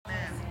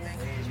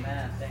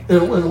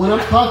And when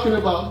I'm talking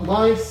about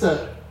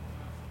mindset,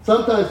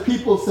 sometimes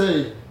people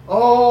say,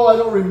 oh, I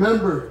don't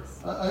remember.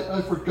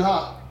 I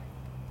forgot.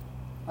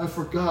 I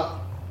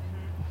forgot.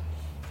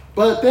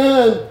 But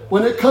then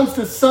when it comes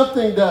to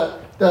something that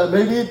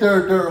maybe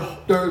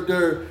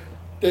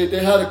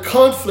they had a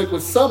conflict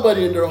with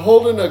somebody and they're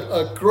holding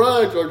a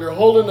grudge, or they're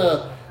holding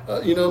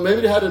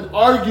maybe they had an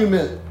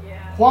argument.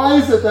 Yeah. Why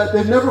is it that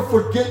they never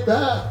forget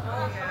that?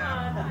 Oh,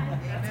 yeah.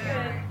 That's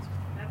good.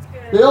 That's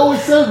good. They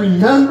always say,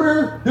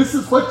 remember, this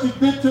is what you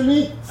did to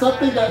me?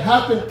 Something that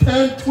happened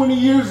 10, 20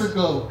 years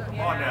ago.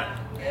 Yeah.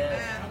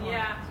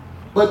 Yeah.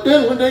 But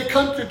then when they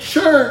come to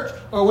church,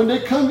 or when they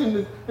come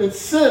in and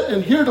sit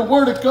and hear the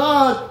word of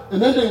God, and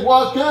then they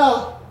walk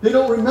out, they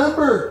don't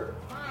remember.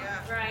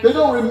 Right. They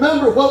don't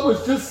remember what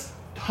was just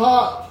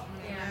taught.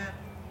 Yeah.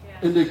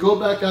 And they go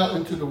back out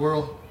into the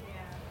world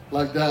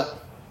like that.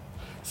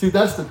 See,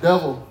 that's the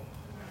devil.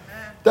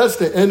 That's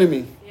the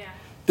enemy. Yeah.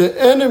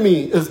 The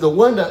enemy is the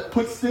one that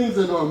puts things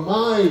in our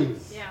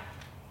minds, Yeah.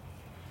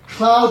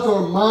 clouds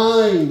our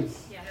minds,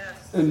 Yes.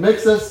 and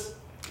makes us,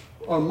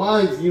 our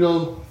minds,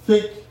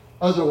 think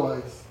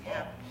otherwise.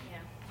 Yeah.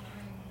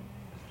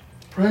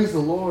 Praise the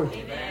Lord.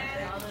 Amen.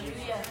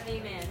 Hallelujah.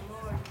 Amen.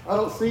 Lord. I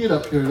don't see it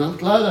up here, and I'm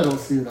glad I don't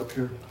see it up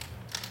here.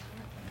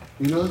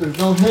 There's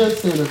no hand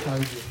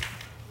sanitizer.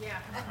 Yeah.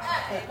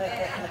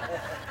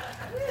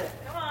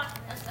 Come on.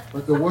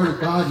 But the word of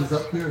God is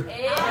up here.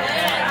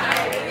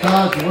 Amen.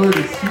 God's word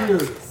is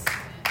here.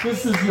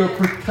 This is your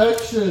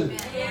protection.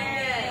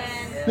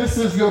 Yes. This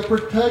is your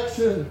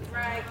protection.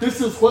 Right. This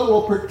is what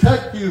will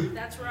protect you.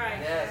 That's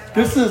right.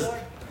 This is,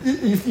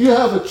 if you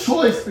have a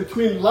choice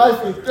between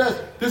life and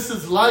death, this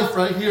is life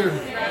right here.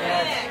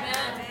 Amen.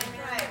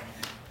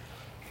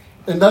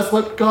 And that's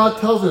what God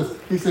tells us.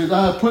 He says,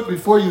 I have put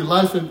before you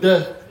life and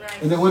death.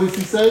 Right. And then what does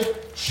he say?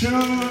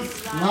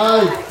 Choose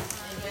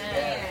life.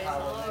 Yes.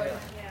 Lord.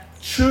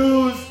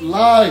 Choose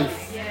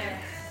life.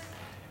 Yes.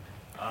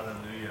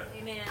 Hallelujah.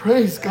 Amen.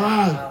 Praise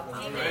God.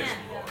 Amen.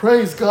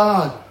 Praise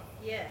God.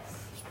 Yes.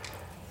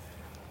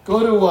 Go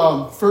to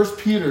 1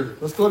 Peter.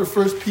 Let's go to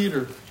 1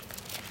 Peter.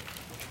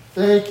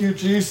 Thank you,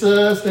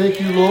 Jesus. Thank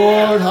you,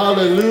 Lord.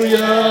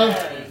 Hallelujah.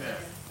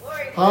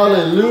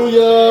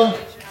 Hallelujah.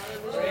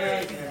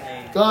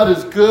 God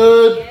is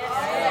good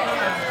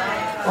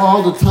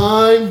all the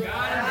time.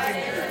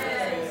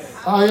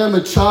 I am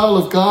a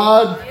child of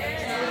God.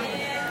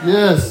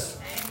 Yes.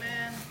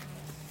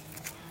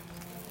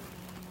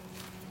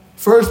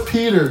 1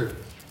 Peter.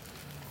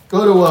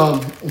 Go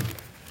to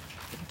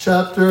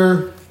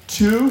chapter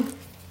 2.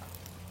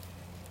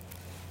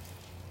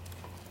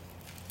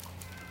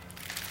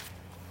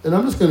 And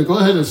I'm just going to go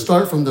ahead and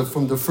start from the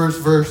first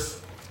verse.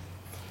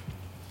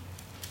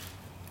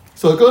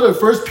 So go to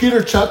 1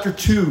 Peter chapter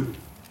 2.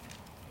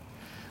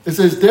 It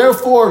says,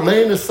 therefore,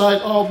 laying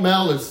aside all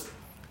malice,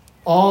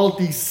 all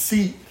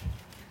deceit,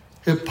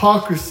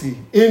 hypocrisy,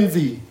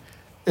 envy,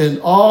 and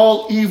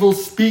all evil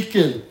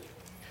speaking,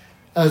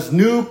 as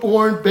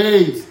newborn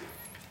babes,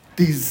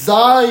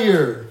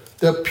 desire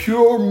the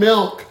pure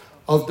milk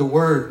of the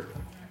word.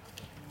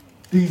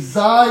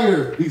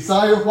 Desire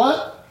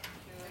what?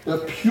 The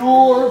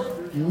pure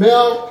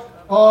milk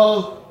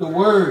of the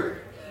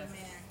word.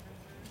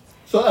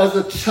 So as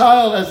a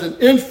child, as an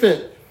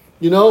infant,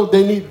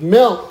 they need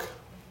milk.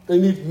 They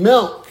need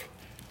milk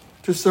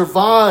to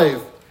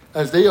survive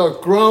as they are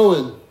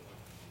growing.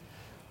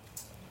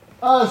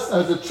 Us,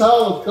 as a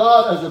child of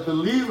God, as a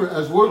believer,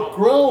 as we're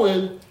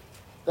growing,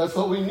 that's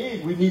what we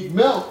need. We need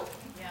milk.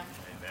 Yeah.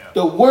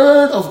 The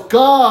Word of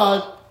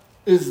God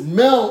is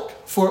milk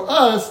for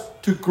us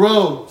to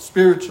grow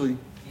spiritually.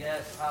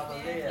 Yes,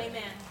 hallelujah.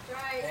 Amen.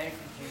 Right. Thank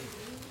you,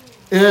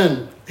 Jesus.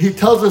 And He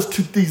tells us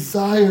to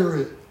desire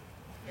it.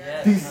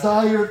 Yes.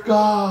 Desire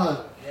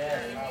God.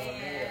 Yes,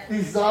 hallelujah.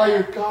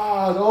 Desire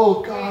God.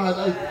 Oh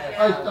God,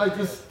 I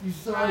just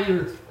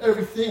desire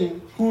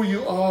everything, who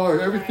you are,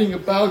 everything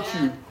about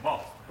you. Come on.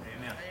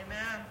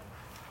 Amen.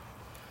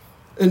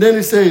 And then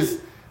He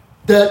says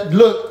that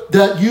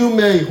you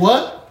may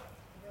what?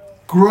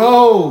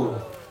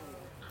 Grow.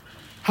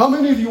 How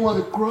many of you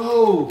want to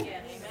grow?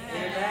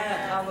 Amen.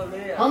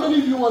 Hallelujah. How many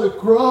of you want to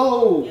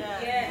grow?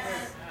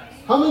 Yes.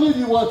 How many of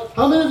you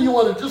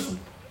want to just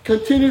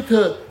continue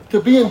to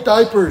be in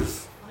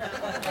diapers?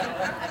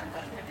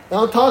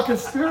 Now I'm talking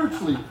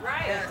spiritually.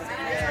 Right. That's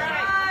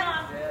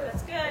right.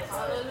 That's good.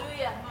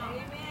 Hallelujah.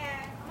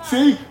 Amen.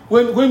 See,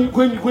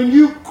 when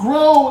you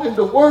grow in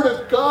the Word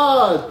of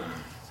God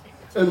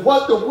and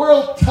what the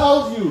world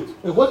tells you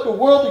and what the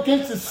world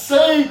begins to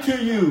say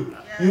to you,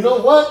 you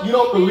know what? You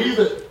don't believe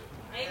it.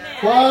 Amen.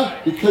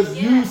 Why? Because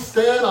you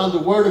stand on the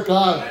Word of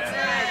God.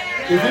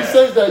 Right. If He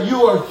says that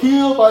you are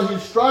healed by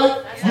His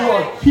stripe, you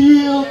are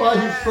healed by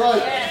His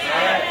stripe.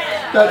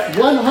 That's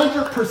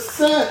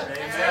 100%.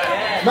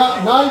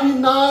 Not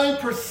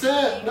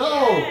 99%.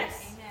 No.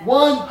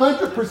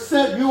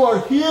 100% you are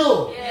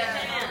healed.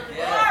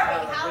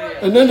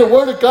 And then the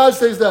Word of God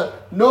says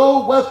that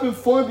no weapon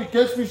formed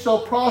against me shall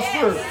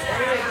prosper.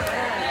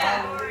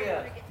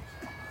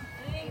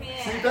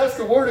 See, that's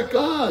the Word of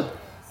God.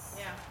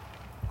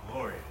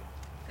 Glory.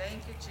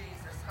 Thank you,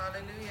 Jesus.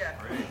 Hallelujah.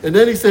 And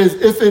then he says,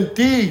 if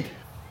indeed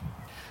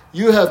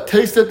you have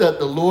tasted that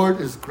the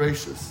Lord is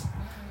gracious,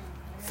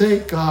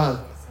 thank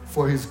God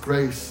for his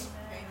grace.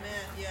 Amen.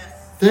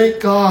 Yes.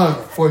 Thank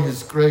God for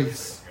his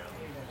grace.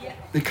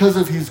 Because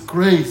of his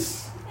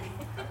grace,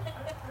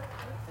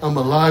 I'm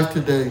alive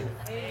today.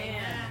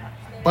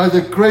 By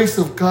the grace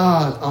of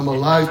God, I'm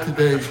alive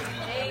today.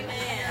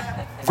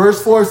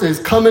 Verse 4 says,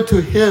 come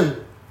into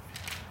him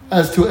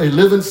as to a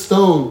living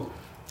stone,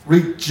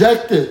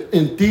 rejected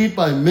indeed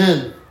by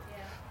men,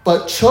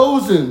 but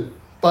chosen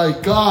by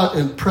God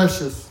and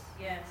precious.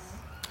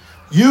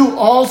 You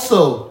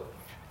also,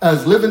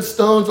 as living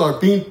stones, are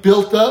being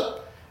built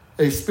up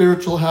a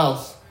spiritual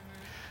house,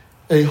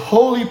 a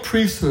holy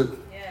priesthood,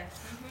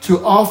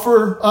 to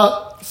offer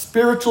up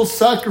spiritual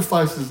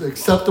sacrifices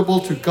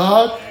acceptable to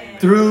God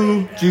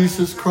through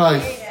Jesus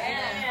Christ.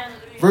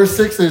 Verse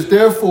 6 says,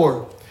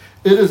 therefore,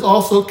 it is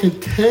also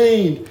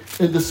contained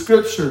in the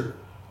scripture,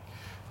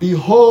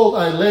 behold,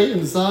 I lay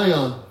in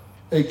Zion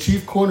a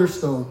chief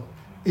cornerstone,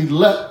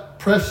 elect,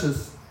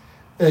 precious,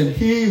 and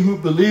he who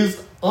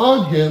believes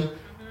on him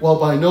will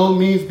by no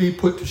means be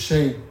put to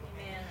shame.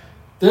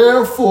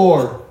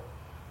 Therefore,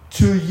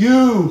 to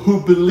you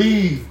who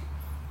believe,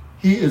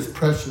 he is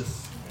precious.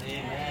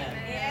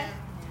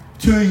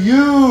 To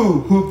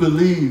you who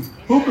believe.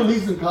 Who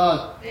believes in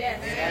God?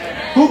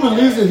 Who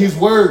believes in his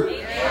word?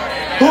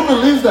 Who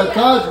believes that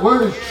God's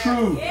word is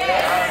true?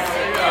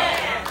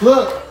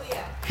 Look,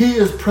 he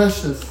is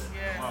precious.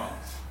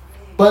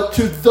 But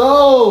to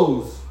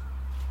those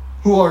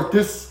who are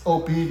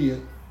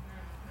disobedient,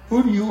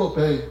 who do you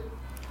obey?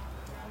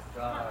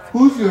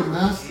 Who's your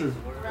master?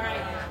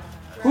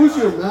 Who's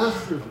your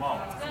master?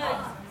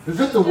 Is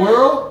it the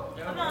world?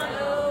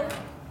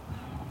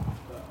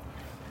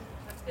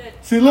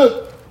 See,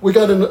 look, we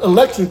got an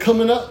election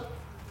coming up.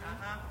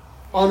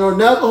 On our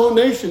Navajo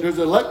Nation, there's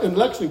an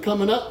election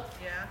coming up.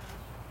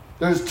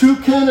 There's 2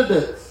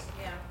 candidates.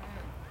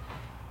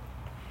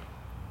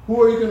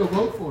 Who are you going to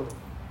vote for?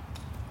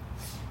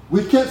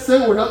 We can't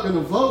say we're not going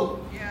to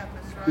vote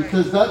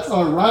because that's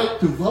our right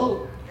to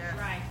vote.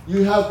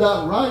 You have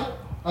that right.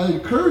 I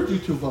encourage you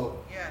to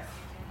vote.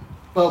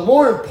 But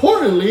more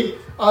importantly,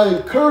 I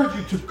encourage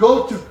you to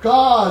go to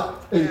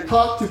God and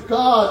talk to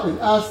God and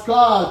ask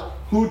God,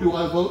 who do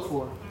I vote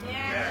for?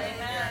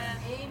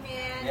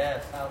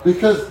 Yes.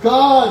 Because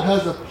God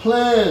has a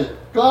plan.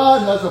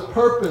 God has a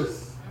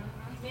purpose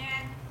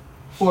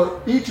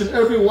for each and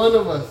every one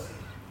of us.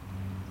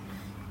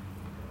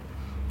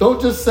 Don't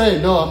just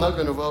say, no, I'm not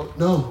going to vote.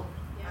 No.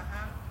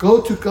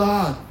 Go to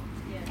God.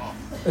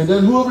 And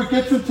then whoever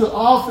gets into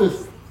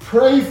office,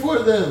 pray for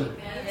them.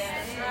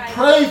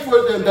 Pray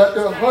for them that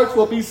their hearts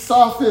will be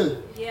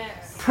softened.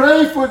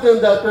 Pray for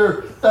them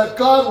that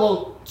God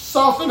will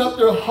soften up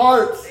their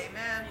hearts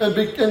and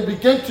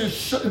begin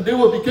to they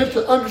will begin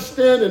to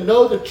understand and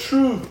know the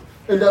truth,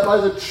 and that by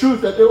the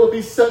truth that they will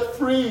be set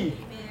free.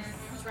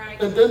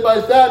 And then by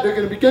that they're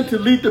going to begin to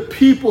lead the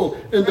people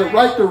in the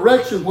right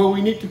direction where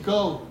we need to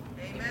go.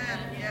 Amen.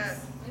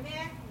 Yes.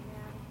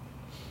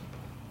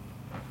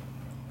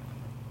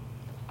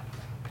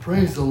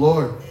 Praise the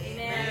Lord.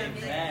 Amen.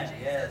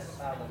 Yes.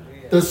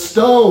 Hallelujah. The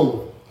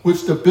stone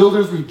which the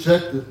builders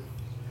rejected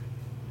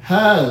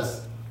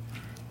has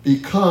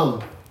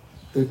become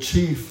the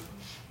chief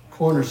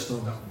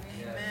cornerstone.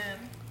 Amen.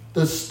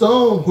 The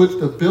stone which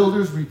the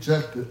builders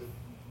rejected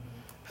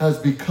has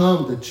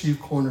become the chief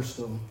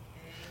cornerstone.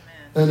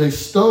 Amen. And a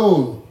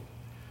stone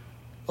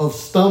of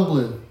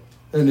stumbling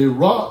and a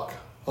rock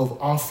of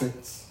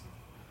offense.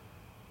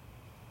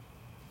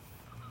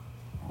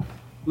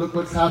 Look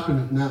what's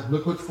happening now.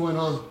 Look what's going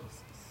on.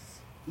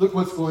 Look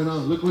what's going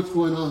on. Look what's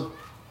going on.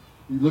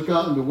 You look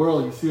out in the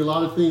world, you see a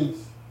lot of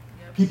things.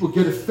 People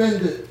get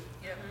offended.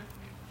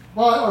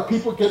 Why are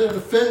people getting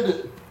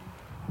offended?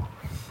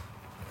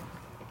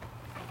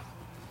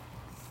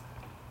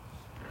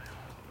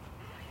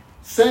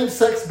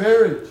 Same-sex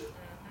marriage.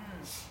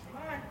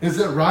 Is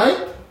it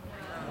right?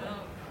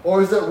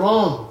 Or is it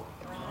wrong?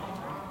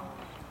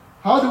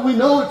 How do we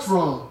know it's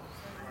wrong?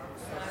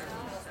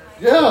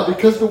 Yeah,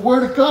 because the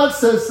Word of God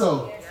says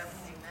so.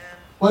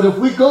 But if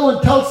we go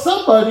and tell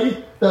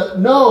somebody that,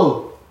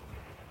 no,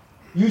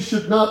 you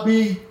should not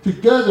be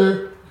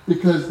together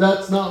because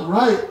that's not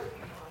right,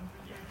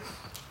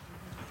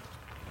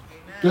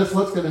 guess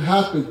what's going to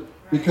happen?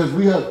 Because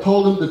we have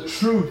told them the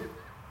truth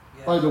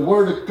by the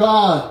Word of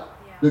God,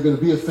 they're going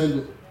to be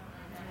offended.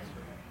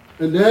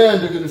 And then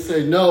they're going to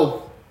say,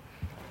 no,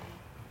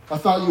 I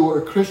thought you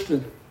were a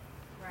Christian.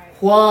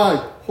 Why?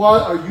 Why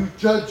are you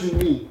judging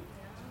me?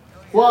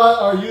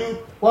 Why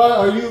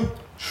are you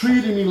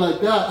treating me like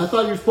that? I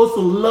thought you were supposed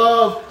to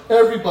love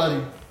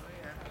everybody.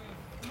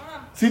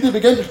 See, they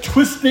began to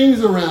twist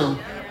things around.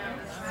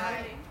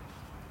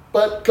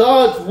 But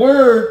God's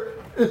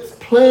word, it's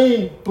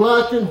plain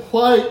black and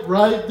white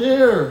right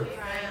there.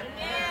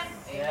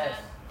 Yes.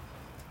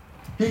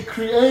 He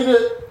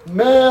created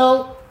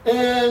male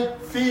and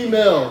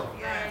female.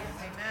 Yes.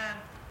 Amen.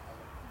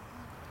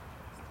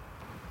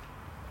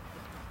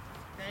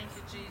 Thank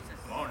you, Jesus.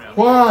 Come on now.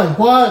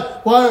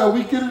 Why are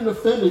we getting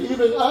offended?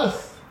 Even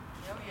us.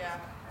 Oh, yeah.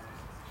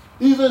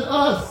 Even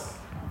us.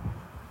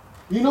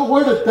 You know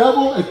where the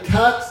devil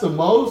attacks the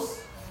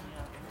most?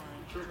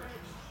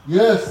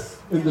 Yes,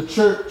 in the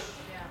church.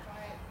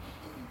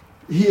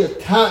 He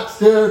attacks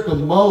there the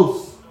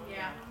most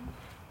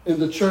in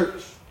the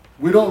church.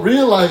 We don't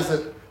realize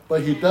it,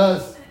 but he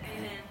does.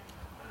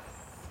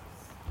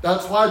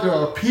 That's why there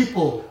are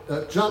people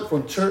that jump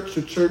from church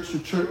to church to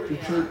church to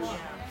church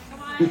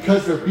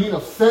because they're being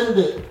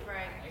offended.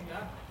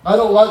 I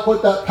don't like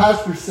what that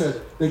pastor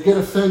said. They get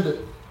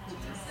offended.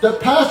 The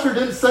pastor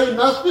didn't say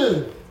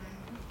nothing.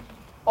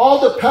 All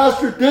the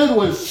pastor did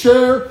was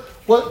share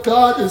what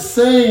God is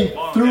saying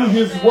through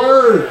his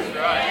word.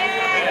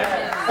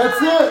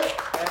 That's it.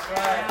 That's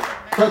right.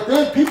 But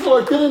then people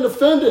are getting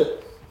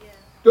offended.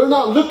 They're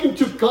not looking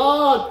to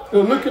God.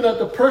 They're looking at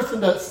the person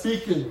that's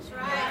speaking.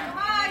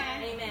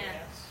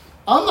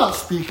 I'm not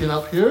speaking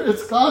up here.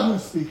 It's God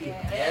who's speaking.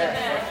 Yes,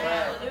 that's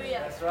right.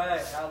 That's right.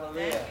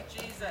 Hallelujah. Thank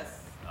you,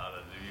 Jesus.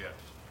 Hallelujah.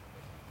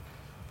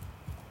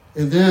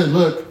 And then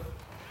look,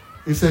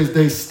 he says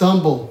they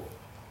stumble,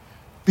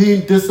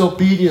 being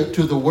disobedient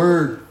to the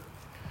word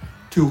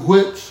to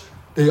which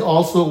they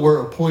also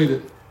were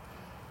appointed.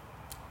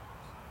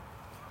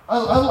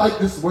 I like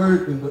this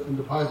word in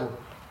the Bible.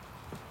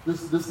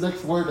 This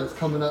next word that's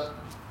coming up.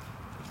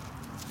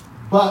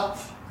 But.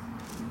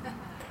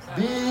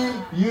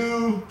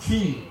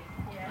 B-U-T.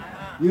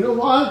 You know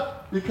why?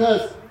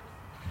 Because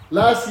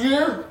last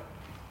year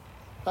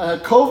I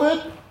had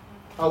COVID.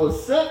 I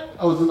was sick.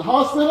 I was in the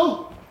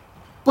hospital.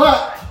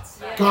 But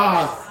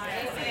God.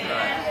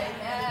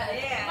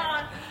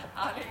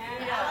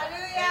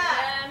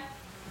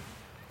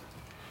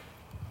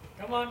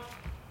 Come on.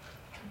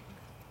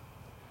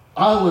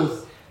 I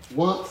was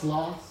once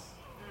lost.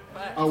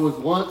 I was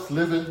once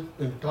living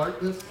in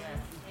darkness.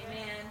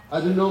 I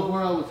didn't know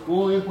where I was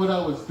going, what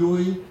I was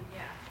doing.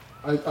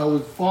 I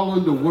was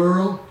following the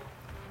world.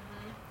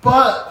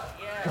 But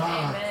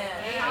God.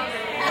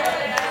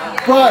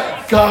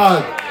 But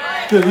God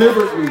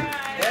delivered me.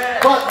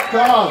 But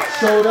God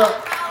showed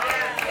up.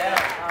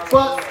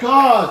 But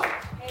God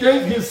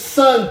gave his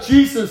son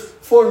Jesus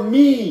for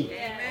me.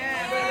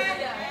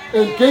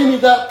 And gave me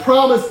that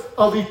promise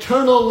of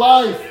eternal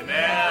life. Amen.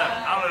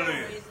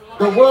 Hallelujah.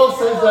 The world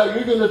says that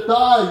you're going to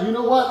die. You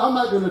know what? I'm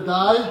not going to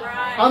die.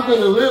 I'm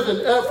going to live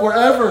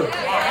forever.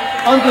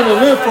 I'm going to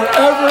live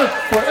forever,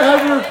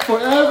 forever,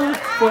 forever,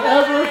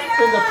 forever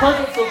in the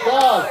presence of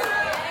God.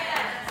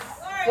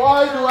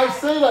 Why do I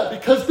say that?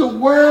 Because the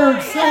Word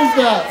says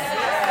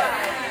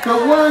that. The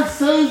Word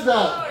says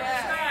that.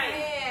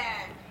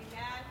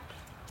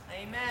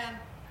 Amen.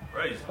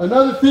 Praise.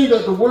 Another thing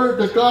that the Word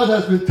that God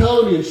has been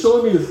telling me and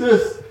showing me is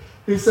this.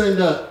 He's saying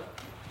that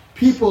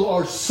people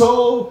are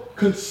so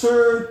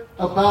concerned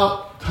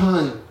about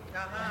time.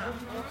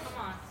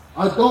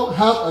 I don't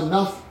have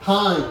enough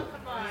time.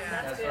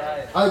 That's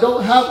right. I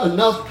don't have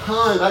enough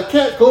time. I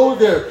can't go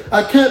there.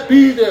 I can't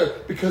be there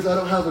because I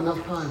don't have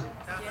enough time.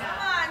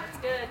 That's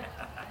good.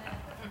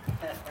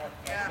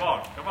 Come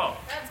on. Come on.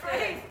 That's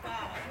great.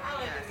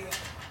 Hallelujah.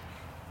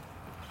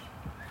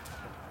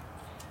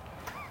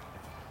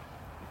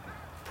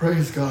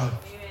 Praise God.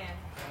 Amen.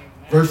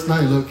 Verse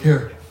 9, look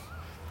here.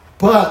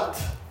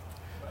 But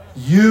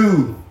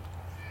you,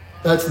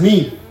 that's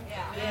me.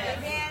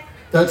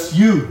 That's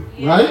you,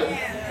 right?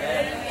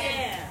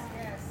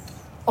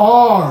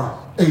 Are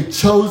a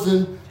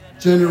chosen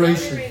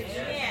generation.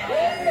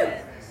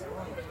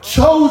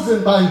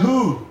 Chosen by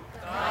who?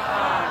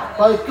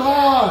 By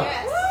God.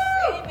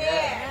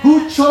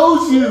 Who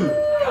chose you?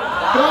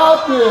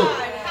 God did.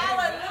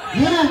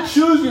 You didn't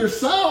choose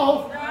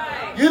yourself.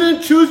 You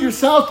didn't choose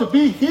yourself to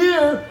be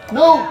here.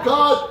 No,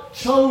 God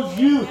chose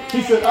you.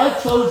 He said, I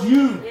chose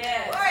you.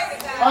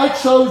 I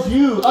chose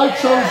you. I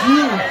chose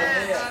you.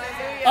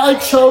 I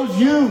chose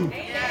you.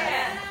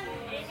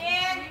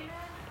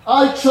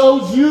 I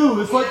chose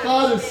you is what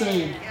God is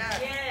saying.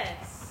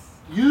 Yes.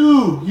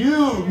 You,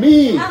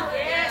 me.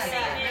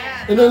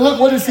 Yes. And then look,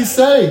 what does he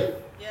say?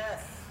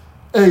 Yes.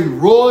 A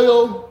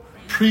royal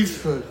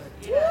priesthood.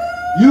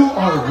 You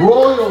are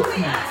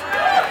royalty.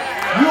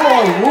 You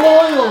are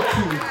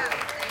royalty.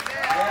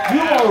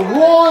 You are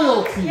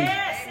royalty.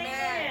 Yes.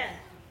 Amen.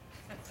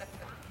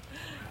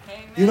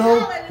 You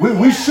know,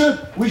 we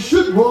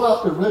should roll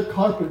out the red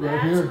carpet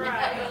right here.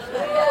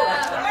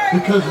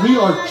 Because we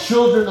are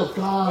children of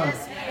God.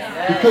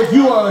 Because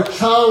you are a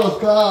child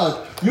of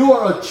God. You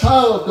are a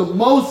child of the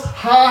Most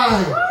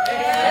High.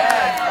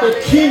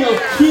 The King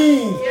of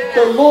Kings.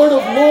 The Lord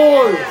of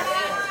Lords.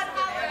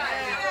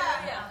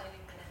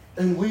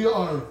 And we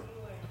are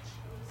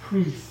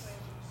priests.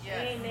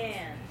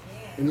 Amen.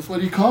 And that's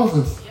what he calls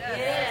us.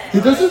 Yes.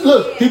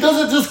 He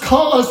doesn't just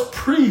call us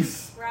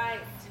priests. Right.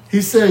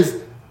 He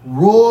says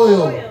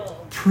royal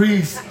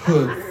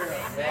priesthood.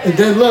 And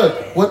then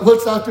look,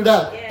 what's after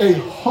that? A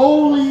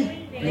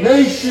holy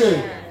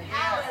nation.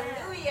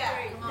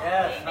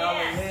 Yes,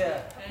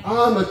 hallelujah.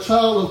 I'm a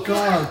child of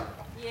God.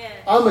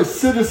 Yes. I'm a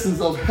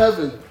citizen of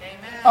heaven.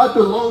 I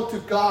belong to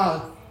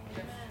God.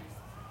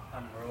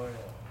 I'm royal.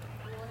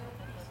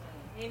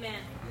 Amen.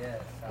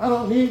 Yes. I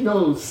don't need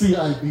no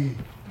CIB.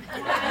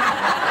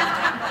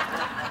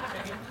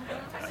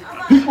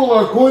 People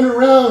are going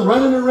around,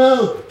 running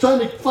around, trying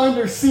to find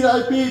their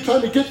CIB,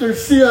 trying to get their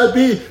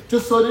CIB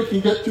just so they can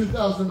get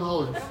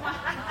 $2,000.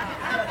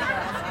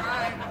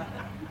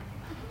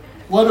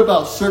 What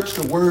about search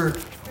the Word?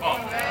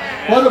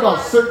 What about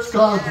search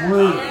God's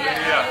Word?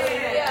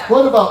 Hallelujah.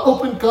 What about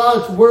open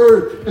God's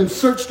Word and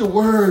search the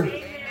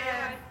Word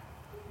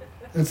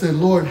and say,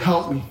 Lord,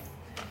 help me.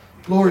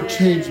 Lord,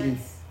 change me.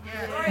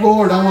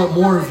 Lord, I want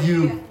more of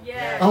you.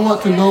 I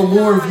want to know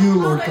more of you,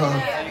 Lord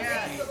God.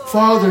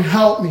 Father,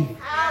 help me.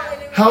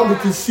 Help me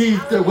to see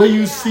the way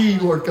you see,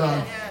 Lord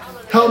God.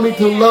 Help me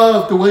to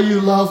love the way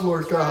you love,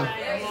 Lord God.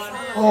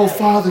 Oh,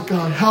 Father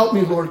God, help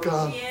me, Lord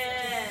God.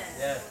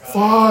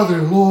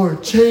 Father,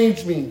 Lord,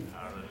 change me.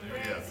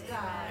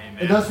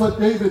 And that's what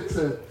David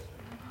said.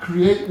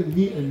 Create in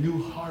me a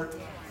new heart.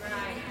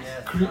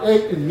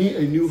 Create in me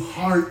a new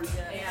heart.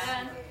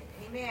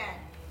 Amen.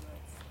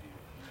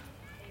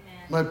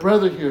 My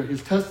brother here,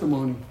 his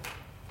testimony,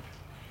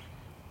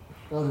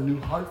 got a new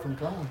heart from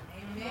God.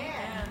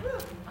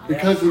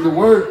 Because in the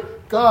Word,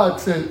 God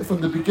said from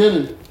the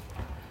beginning,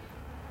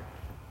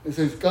 it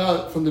says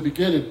God, from the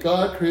beginning,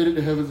 God created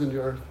the heavens and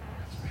the earth.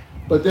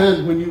 But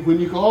then when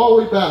you go all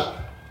the way back,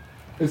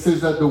 it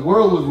says that the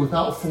world was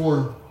without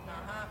form.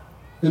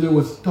 And it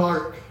was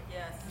dark.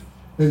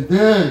 And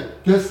then,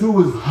 guess who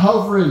was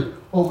hovering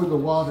over the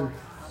waters?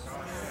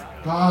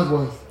 God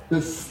was.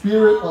 The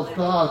Spirit of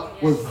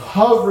God was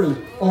hovering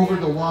over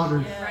the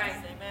waters.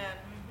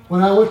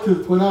 When I went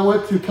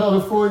to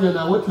California and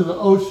I went to the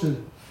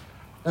ocean,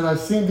 and I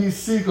seen these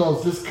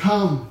seagulls just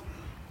come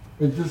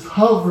and just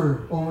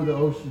hover over the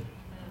ocean.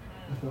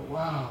 I thought,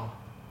 wow,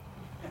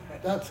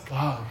 that's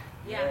God.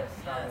 Yeah.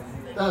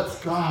 That's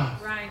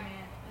God. Right,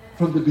 man.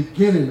 From the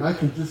beginning, I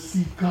can just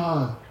see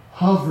God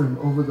hovering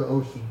over the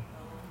ocean.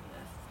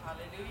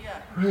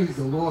 Hallelujah. Praise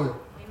the Lord.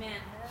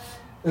 Amen.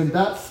 And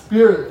that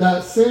spirit,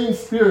 that same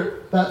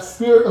spirit, that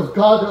spirit of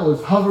God that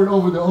was hovering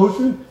over the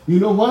ocean,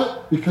 you know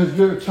what? Because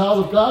you're a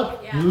child of God,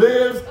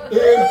 lives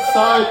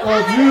inside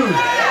of you.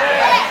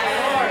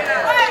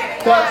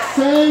 That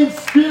same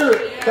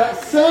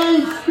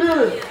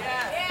spirit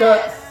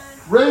that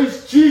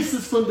raised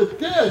Jesus from the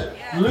dead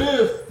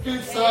lives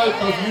inside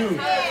of you.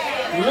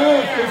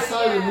 Lives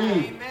inside of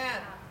me.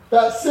 Amen.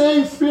 That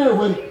same spirit,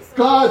 when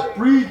God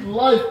breathed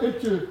life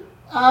into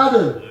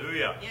Adam,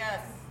 Hallelujah.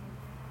 Yes.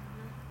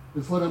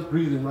 is what I'm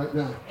breathing right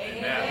now.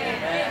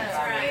 That's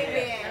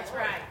right. That's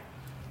right.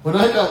 When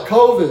I got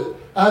COVID,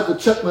 I had to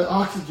check my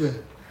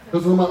oxygen.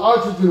 Because when my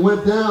oxygen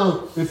went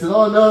down, they said,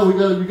 oh no, we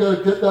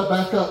gotta get that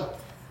back up.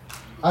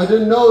 I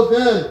didn't know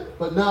then,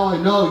 but now I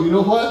know. You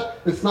know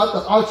what? It's not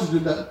the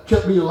oxygen that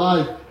kept me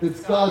alive. It's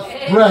God's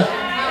breath.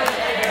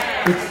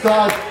 It's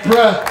God's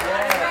breath.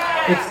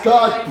 It's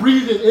God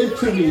breathing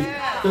into me.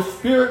 The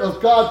Spirit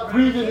of God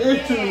breathing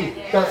into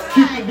me that's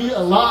keeping me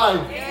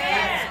alive.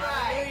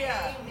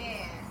 Hallelujah.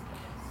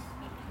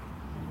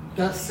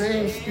 That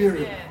same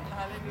Spirit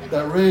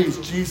that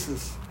raised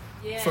Jesus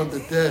from the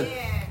dead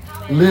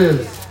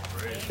lives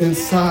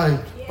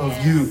inside of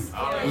you.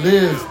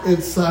 Lives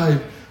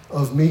inside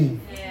of me.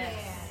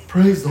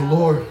 Praise the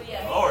Lord.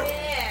 Lord.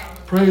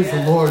 Praise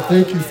the Lord.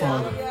 Thank you,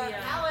 Father.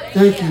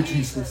 Thank you,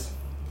 Jesus.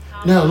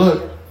 Now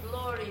look,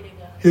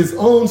 His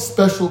own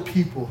special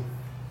people,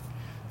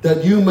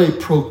 that you may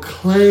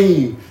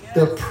proclaim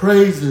the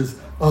praises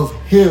of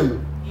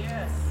Him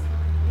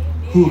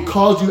who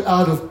called you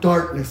out of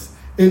darkness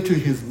into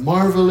His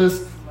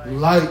marvelous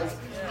light.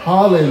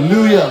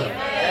 Hallelujah.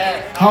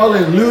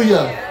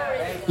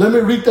 Hallelujah. Let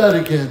me read that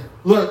again.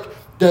 Look,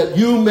 that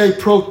you may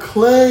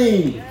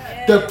proclaim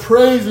the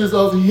praises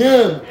of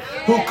Him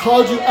who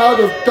called you out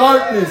of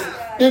darkness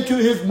into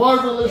His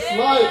marvelous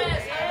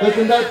light.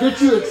 Doesn't that get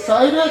you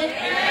excited?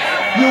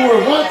 You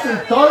were once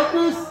in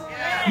darkness.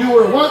 You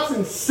were once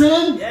in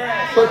sin.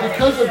 But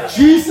because of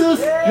Jesus,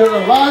 you're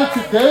alive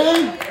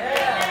today.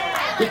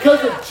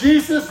 Because of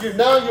Jesus,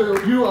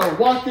 you are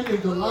walking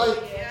in the light.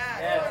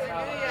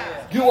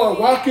 You are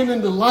walking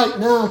in the light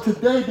now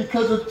today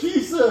because of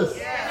Jesus.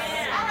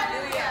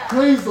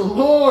 Praise the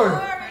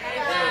Lord.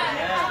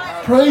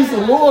 Praise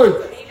the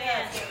Lord.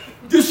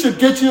 This should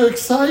get you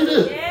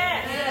excited.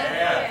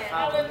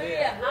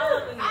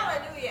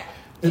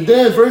 And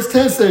then verse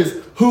 10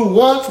 says, who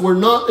once were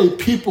not a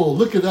people.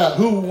 Look at that.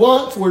 Who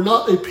once were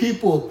not a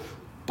people.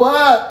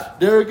 But,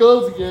 there it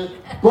goes again.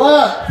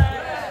 But,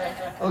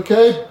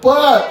 okay,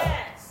 but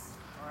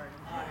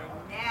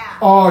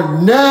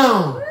are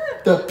now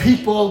the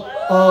people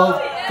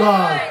of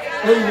God.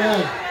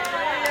 Amen.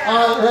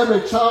 I am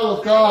a child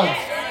of God.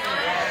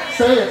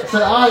 Say it.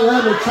 Say, I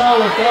am a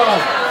child of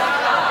God.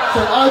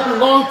 Say, I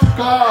belong to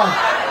God.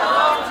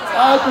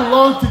 I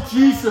belong to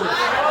Jesus.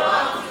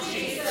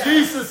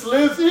 Jesus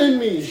lives in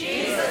me.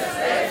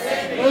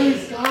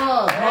 Praise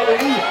God.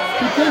 Hallelujah.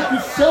 Begin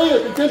to say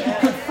it. Begin to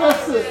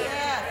confess it.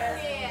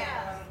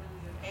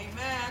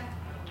 Amen.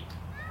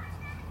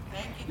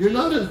 Thank you. You're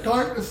not in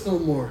darkness no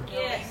more.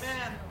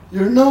 Amen.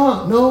 You're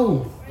not.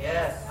 No.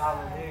 Yes.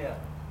 Hallelujah.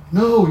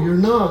 No, you're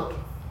not.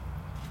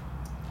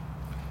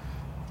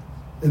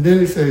 And then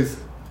he says,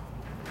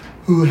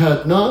 who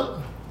had not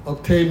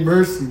obtained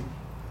mercy,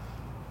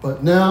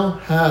 but now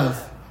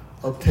has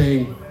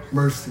obtained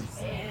mercy.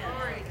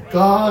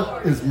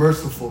 God is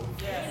merciful.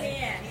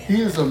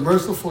 He is a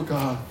merciful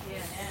God.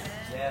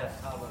 Yes.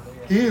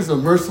 Hallelujah. He is a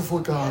merciful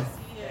God.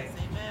 Yes.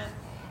 Amen.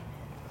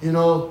 You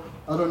know,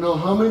 I don't know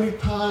how many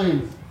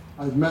times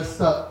I've messed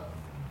up,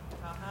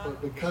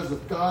 but because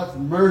of God's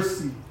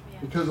mercy,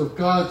 because of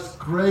God's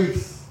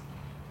grace,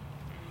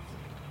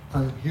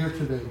 I'm here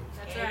today.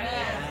 That's right.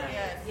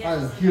 Yes. I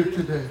am here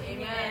today.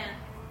 Amen.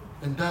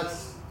 And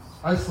that's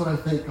what I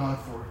thank God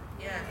for.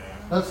 Yes.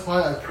 That's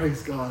why I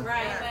praise God.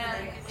 Right.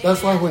 Amen.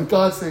 That's why when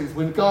God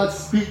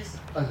speaks,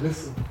 I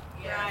listen.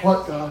 Right.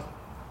 What, God?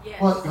 Yes.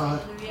 What,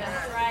 God? Hallelujah.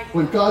 That's right.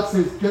 When God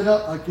says get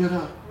up, I get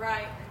up.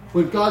 Right.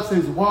 When God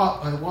says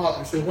walk, I walk.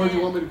 I say, where do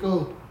you want me to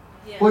go?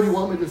 Yes. What do you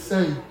want me to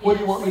say? What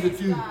do you want me to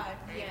do? Yes.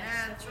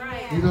 That's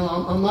right. You know,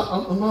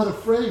 I'm not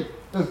afraid.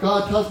 If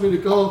God tells me to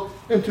go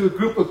into a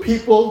group of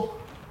people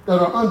that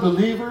are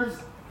unbelievers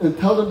and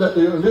tell them that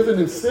they are living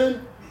in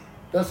sin,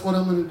 that's what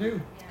I'm going to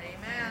do.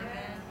 Amen.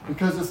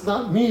 Because it's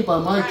not me by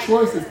my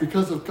choice, it's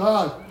because of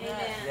God Amen.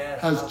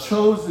 Yes. has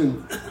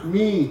chosen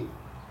me.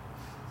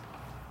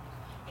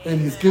 And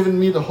He's given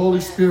me the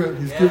Holy Spirit.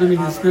 He's given me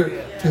His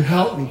Spirit to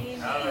help me.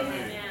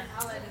 Hallelujah.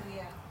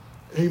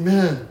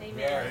 Amen.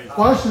 Amen.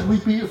 Why should we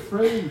be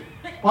afraid?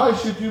 Why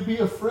should you be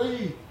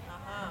afraid?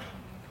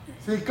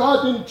 See,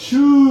 God didn't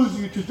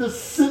choose you to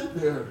just sit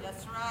there.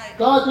 That's right.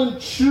 God didn't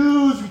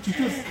choose you to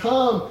just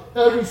come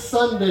every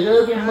Sunday,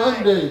 every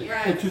Monday,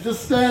 and to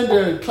just stand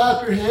there and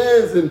clap your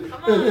hands and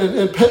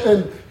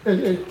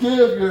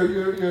give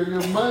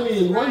your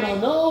money and whatnot.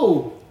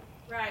 No.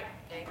 Right.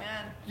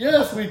 Amen.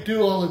 Yes, we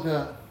do all of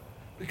that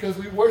because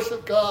we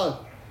worship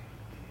God.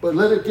 But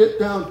let it get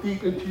down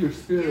deep into your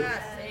spirit.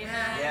 Yes.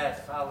 Amen.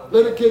 Yes.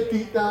 Hallelujah. Let it get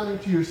deep down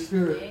into your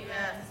spirit.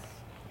 Yes.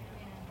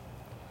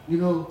 You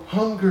know,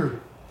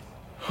 hunger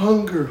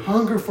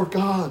for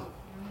God.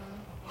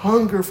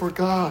 Hunger for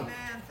God. Amen.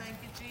 Thank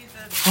you,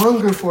 Jesus.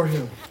 Hunger for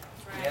Him.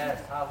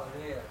 Yes.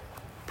 Hallelujah.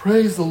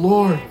 Praise the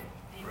Lord.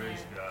 Praise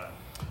God.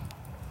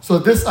 So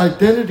this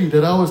identity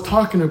that I was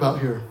talking about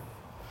here,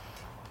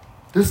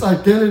 this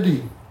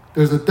identity,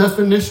 there's a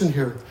definition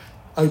here.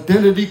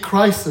 Identity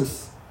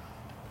crisis.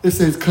 It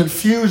says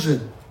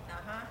confusion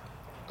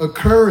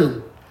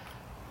occurring.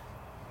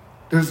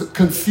 There's a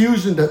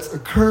confusion that's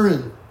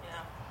occurring.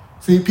 Yeah.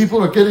 See,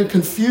 people are getting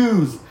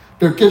confused.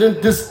 They're getting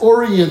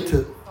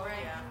disoriented. Oh,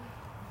 yeah.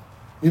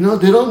 You know,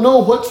 they don't know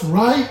what's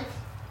right.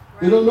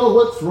 They don't know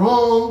what's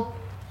wrong.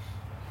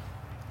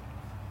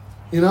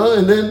 You know,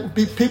 and then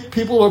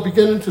people are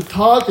beginning to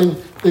talk and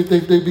they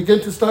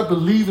begin to start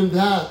believing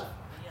that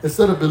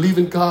instead of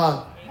believing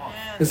God, Amen.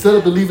 instead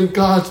of believing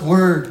God's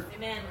word.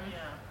 Amen. Yeah.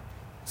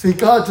 See,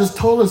 God just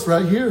told us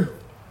right here.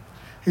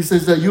 He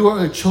says that you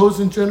are a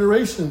chosen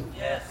generation,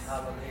 Yes.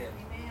 Hallelujah.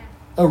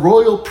 a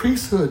royal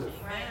priesthood,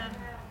 Amen.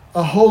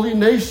 a holy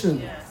nation,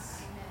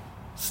 Yes.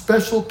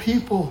 special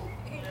people.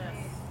 Yes.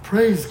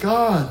 Praise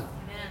God.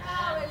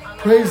 Amen.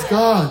 Praise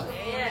God.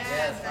 Yes.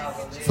 Yes.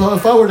 Hallelujah. So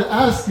if I were to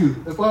ask you,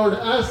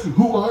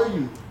 who are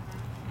you?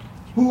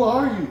 Who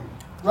are you?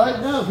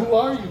 Right now, who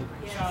are you?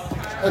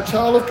 A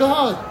child of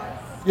God.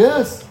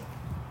 Yes.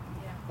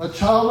 A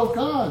child of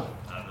God.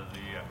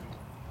 Hallelujah.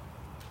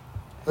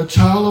 A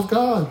child of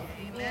God.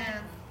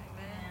 Amen.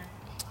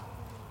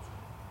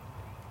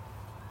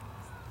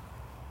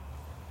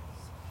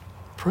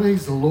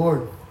 Praise the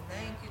Lord.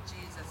 Thank you,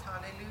 Jesus.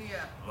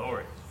 Hallelujah.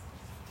 Glory.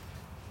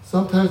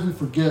 Sometimes we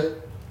forget.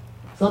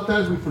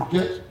 Sometimes we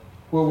forget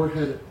where we're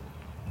headed.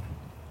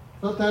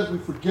 Sometimes we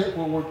forget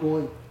where we're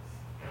going.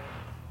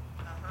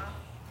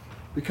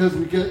 Because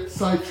we get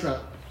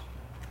sidetracked.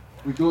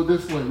 We go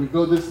this way. We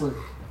go this way.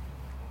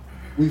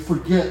 We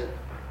forget.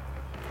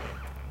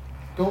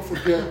 Don't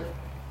forget.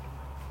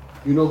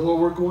 You know where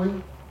we're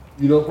going?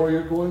 You know where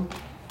you're going?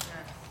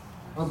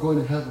 I'm going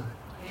to heaven.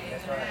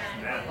 That's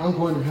right. I'm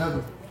going to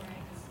heaven.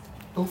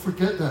 Don't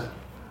forget that.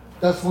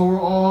 That's where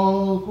we're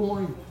all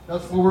going.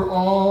 That's where we're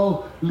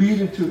all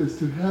leading to, is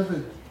to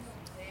heaven.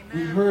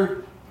 We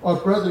heard our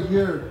brother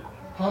here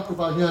talk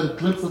about he had a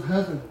glimpse of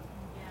heaven.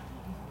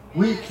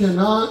 We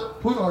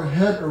cannot put our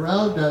head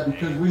around that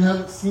because we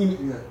haven't seen it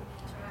yet.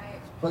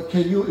 But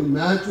can you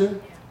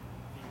imagine?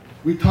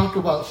 We talk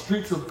about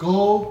streets of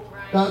gold.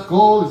 That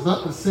gold is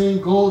not the same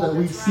gold that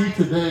we see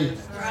today.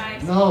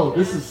 Right. No,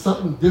 this is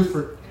something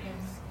different.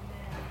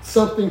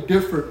 Something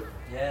different.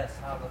 Yes.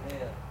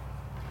 Hallelujah.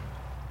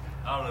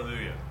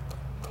 Hallelujah.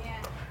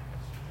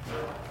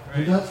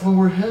 And that's where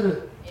we're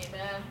headed.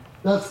 Amen.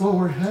 That's where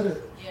we're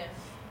headed. Yes.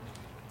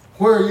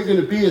 Where are you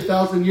going to be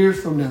 1,000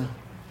 years from now?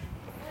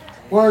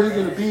 Where are you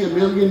going to be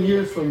 1,000,000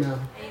 years from now?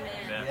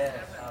 Amen.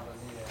 Yes. Hallelujah.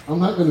 I'm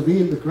not going to be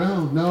in the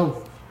ground.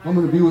 No. I'm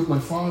going to be with my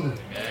Father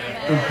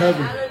in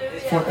heaven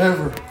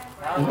forever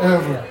and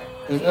ever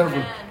and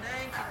ever.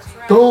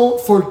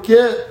 Don't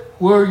forget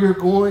where you're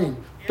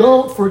going.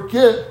 Don't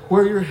forget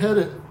where you're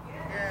headed.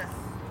 Yes.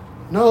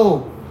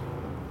 No.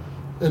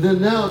 And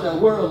then now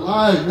that we're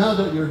alive, now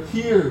that you're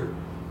here,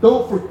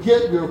 don't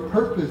forget your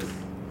purpose.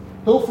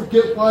 Don't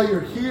forget why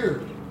you're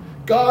here.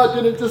 God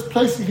didn't just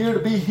place you here to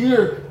be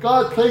here.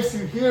 God placed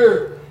you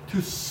here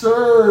to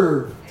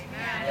serve.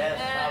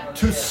 Yes.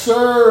 To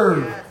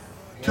serve. Yes.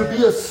 To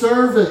be a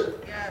servant.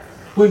 Yes.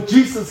 When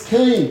Jesus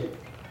came,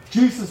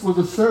 Jesus was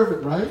a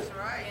servant, right? That's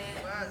right.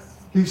 He was.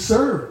 He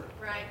served.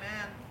 Right.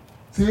 Amen.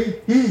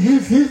 See,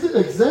 he's an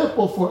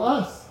example for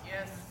us.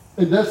 Yes.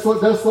 And that's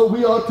what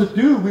we ought to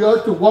do. We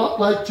ought to walk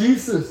like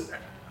Jesus.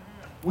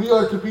 We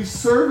are to be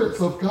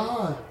servants of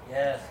God.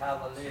 Yes.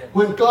 Hallelujah.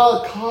 When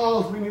God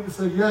calls, we need to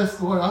say, yes,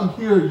 Lord, I'm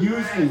here.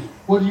 Use me.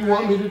 What do you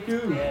want me to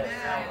do? Yes.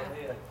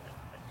 Hallelujah.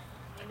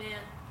 Amen.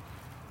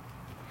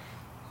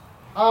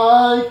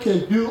 I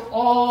can do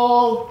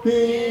all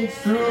things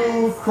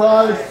through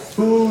Christ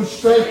who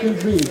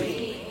strengthens me.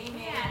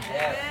 Amen.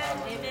 Yes.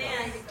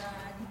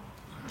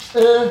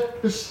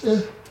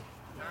 Amen.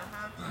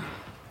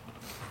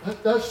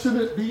 That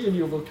shouldn't be in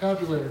your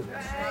vocabulary.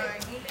 That's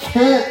right.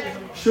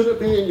 Can't shouldn't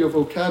be in your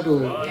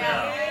vocabulary.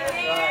 Yeah.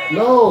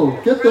 No,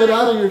 get that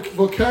out of your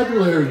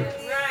vocabulary.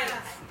 Right.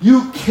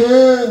 You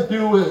can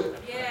do it.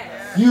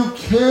 Yes. You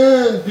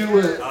can do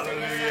it.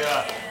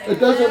 Hallelujah. It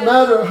doesn't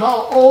matter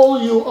how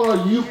old you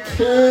are, you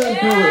can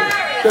do it.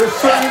 There's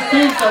certain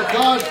things that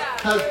God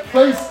has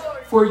placed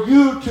for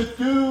you to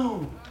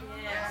do.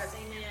 Yes.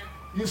 Amen.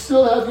 You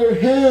still have your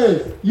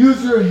hands.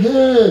 Use your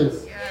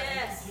hands.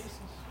 Yes.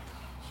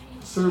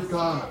 Serve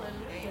God.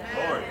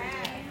 Lord.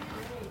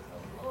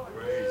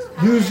 Praise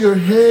God. Use your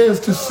hands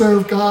to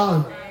serve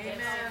God.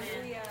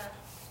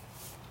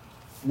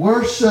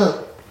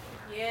 Worship.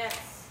 Yes.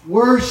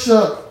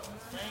 Worship.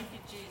 Thank you,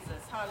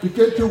 Jesus. Hallelujah.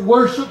 Begin to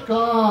worship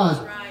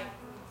God. Right.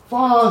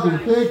 Father,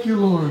 thank you,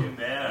 Lord.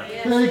 Amen.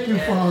 Thank you,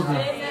 Father.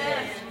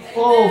 Amen.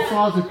 Oh,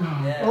 Father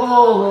God.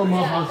 Oh,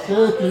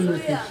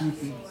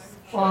 Mahasete.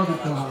 Father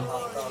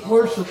God.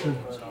 Worship Him.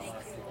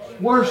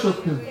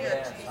 Worship Him.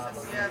 Yes. Yes,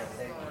 Hallelujah.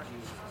 Thank Lord. you,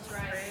 Jesus.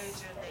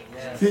 Praise your name.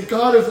 Yes. See,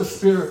 God is a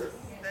spirit.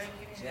 Thank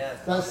you, Jesus.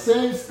 Yes. That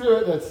same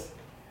spirit that's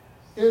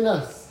in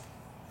us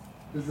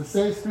is the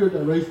same spirit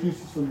that raised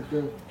Jesus from the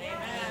dead.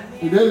 Amen.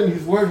 And then in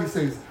His Word, He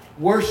says,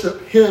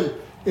 worship Him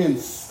in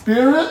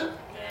spirit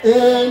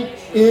and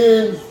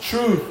in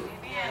truth.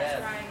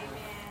 Yes.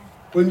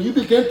 When you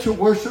begin to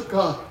worship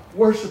God,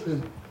 worship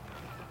Him.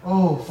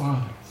 Oh,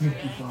 Father,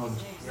 thank you, Father.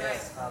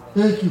 Yes. Hallelujah.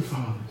 Thank you,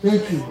 Father.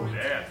 Thank you, Lord.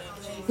 Yes.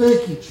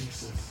 Thank you,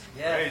 Jesus.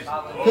 Yes.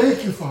 Hallelujah.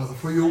 Thank you, Father,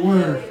 for your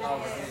word.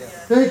 Hallelujah.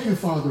 Thank you,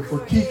 Father,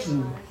 for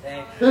teaching me.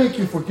 Thank you. Thank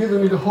you for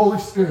giving me the Holy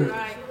Spirit.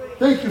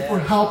 Thank you for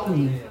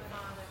helping me.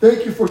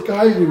 Thank you for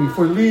guiding me,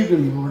 for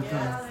leading me, Lord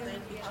God.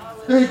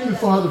 Thank you,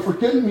 Father, for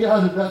getting me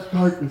out of that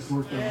darkness,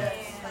 Lord God.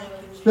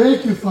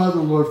 Thank you, Father,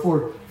 Lord,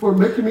 for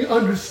making me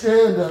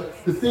understand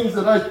that the things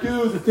that I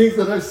do, the things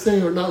that I say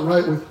are not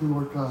right with you,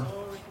 Lord God.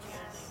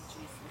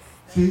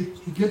 See,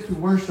 you get to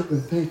worship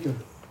and thank Him.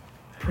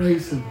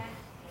 Praise Him.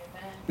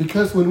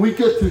 Because when we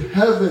get to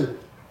heaven,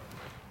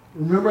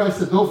 remember I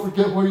said, don't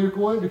forget where you're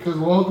going because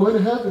we're all going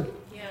to heaven.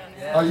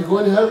 Yeah. Are you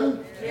going to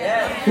heaven?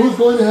 Yes. Who's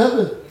going to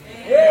heaven?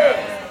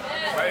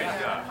 Praise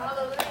God.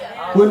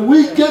 Hallelujah. When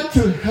we get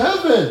to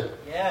heaven,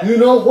 Yes. you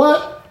know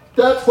what?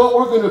 That's what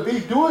we're going to be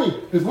doing,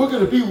 is we're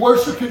going to be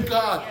worshiping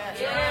God.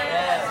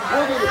 Yes.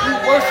 We're going to be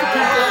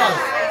worshiping God.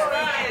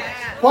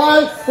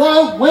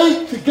 Why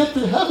wait to get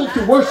to heaven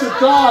to worship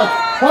God?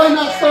 Why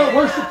not start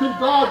worshiping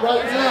God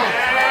right now?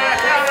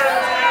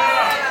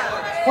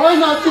 Why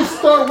not just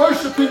start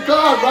worshiping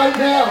God right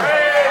now?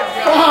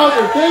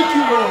 Father, thank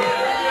you, Lord.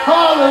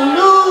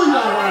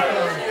 Hallelujah, Lord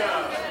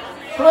God.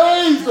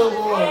 Praise the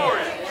Lord.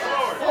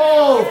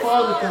 Oh,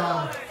 Father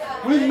God.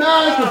 We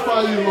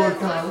magnify you, Lord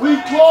God. We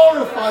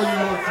glorify you,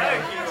 Lord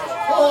God.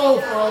 Oh,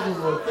 Father,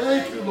 Lord.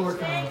 Thank you, Lord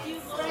God.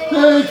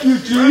 Thank you,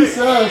 Jesus.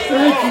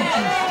 Thank you,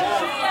 Jesus.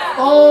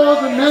 Oh,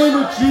 the name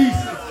of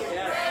Jesus.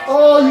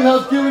 Oh, you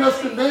have given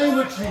us the name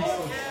of Jesus.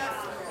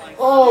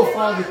 Oh,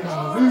 Father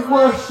God, we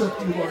worship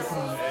you, Lord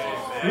God.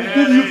 We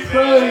give you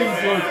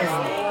praise, Lord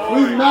God.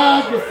 We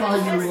magnify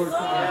you, Lord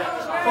God.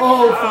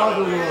 Oh,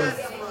 Father, Lord.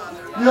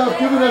 You have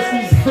given us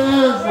these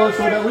hands, Lord,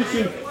 so that we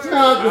can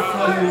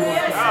magnify you,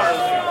 Lord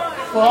God.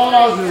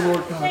 Father,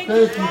 Lord God,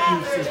 thank you,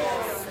 Jesus.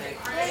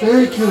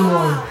 Thank you,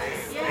 Lord.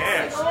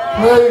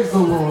 Praise the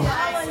Lord.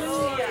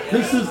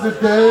 This is the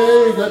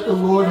day that the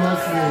Lord has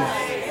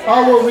made.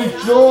 I will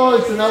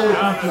rejoice and I will be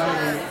glad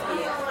in it.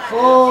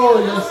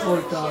 Oh, yes,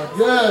 Lord God.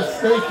 Yes,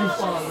 thank you,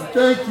 Father.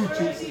 Thank you,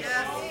 Jesus.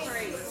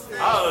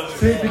 Hallelujah.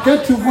 See, begin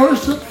to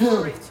worship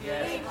Him.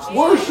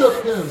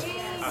 Worship Him.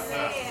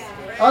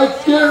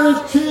 I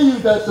guarantee you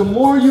that the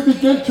more you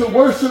begin to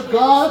worship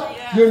God,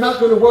 you're not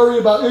going to worry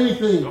about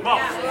anything. Come on.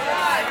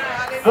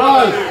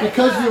 Why?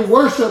 Because your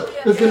worship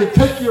is going to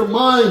take your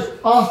mind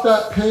off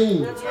that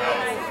pain.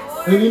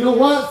 And you know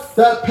what?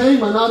 That pain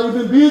might not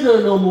even be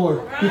there no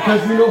more.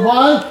 Because you know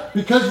why?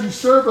 Because you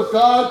serve a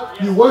God,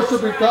 you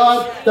worship a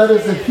God that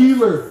is a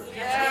healer.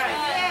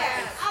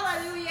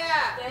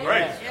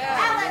 Praise.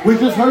 We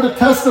just heard a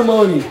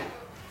testimony.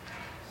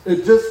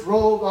 It just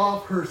rolled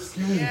off her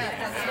skin.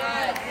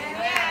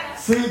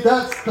 See,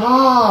 that's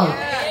God.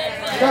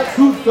 That's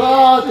who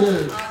God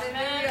is.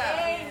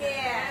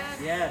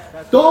 Yes.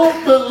 That's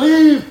Don't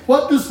believe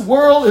what this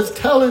world is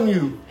telling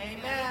you.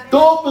 Amen.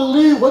 Don't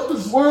believe what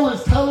this world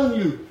is telling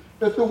you.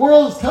 If the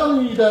world is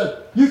telling you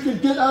that you can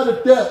get out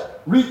of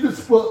debt, read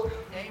this book.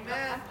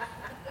 Amen.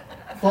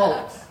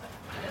 False.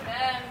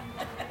 Amen.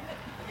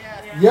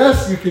 Yes.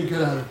 Yes, you can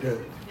get out of debt.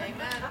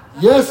 Amen.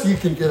 Yes, you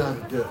can get out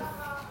of debt.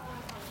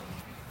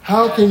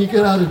 How can you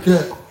get out of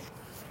debt?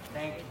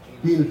 thank you,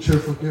 Jesus. Being a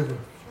cheerful giver.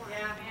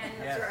 Yeah.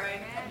 Yes. That's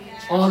right.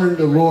 Honoring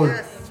the Lord.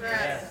 Yes, that's right.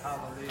 Yes.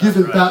 Hallelujah.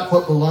 Giving back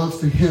what belongs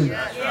to Him.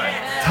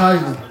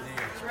 Tithing.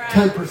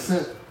 Hallelujah.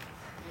 10%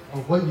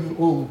 of what you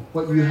own,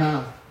 what you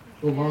have,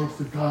 belongs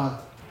to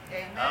God.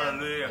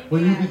 Hallelujah.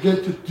 When you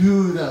begin to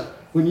do that,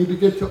 when you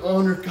begin to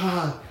honor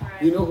God,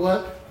 you know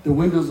what? The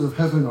windows of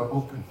heaven are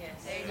open.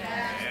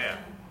 Yeah.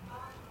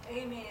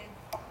 Amen.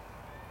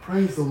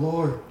 Praise the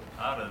Lord.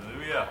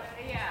 Hallelujah.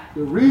 Yeah.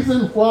 The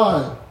reason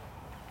why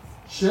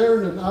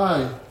Sharon and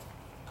I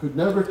could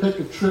never take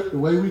a trip the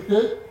way we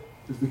did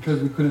is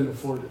because we couldn't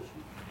afford it.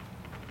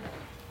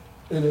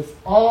 And it's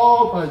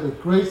all by the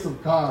grace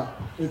of God.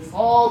 It's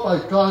all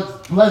by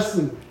God's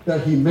blessing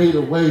that He made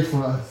a way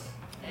for us.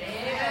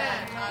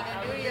 Amen.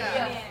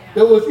 Hallelujah.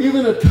 There was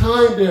even a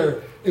time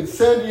there in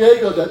San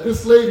Diego that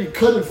this lady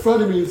cut in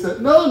front of me and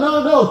said,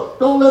 no,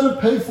 don't let him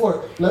pay for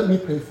it. Let me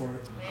pay for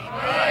it.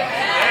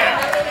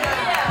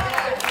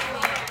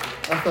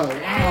 I thought,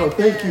 wow,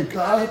 thank you,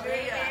 God.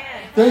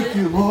 Thank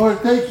you, Lord.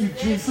 Thank you,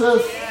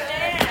 Jesus.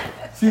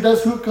 See,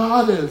 that's who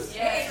God is.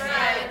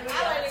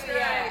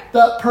 Hallelujah.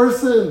 That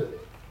person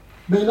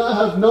may not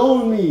have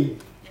known me,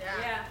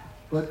 Yeah.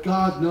 but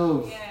God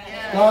knows.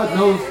 God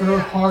knows her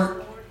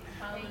heart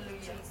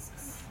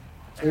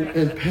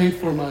and paid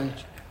for my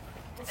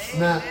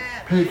snack,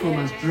 paid for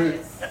my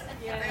drink.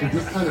 And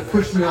just kind of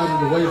pushed me out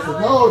of the way and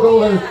said, no,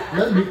 don't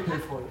let me pay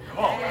for it.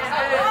 Come on.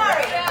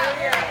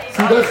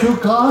 See, that's who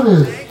God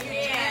is.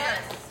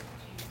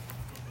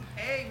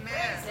 Amen.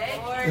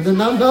 And then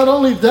not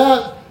only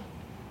that,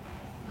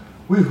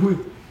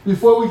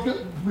 before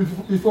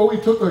we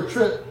took our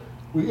trip,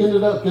 we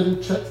ended up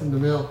getting checks in the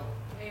mail.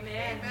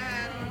 Amen.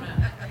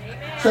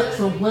 Checks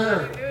from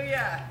where?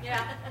 Hallelujah.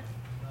 Yeah.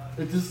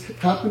 It just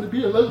happened to be.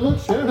 Look,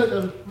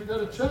 Sharon, we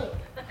got a check.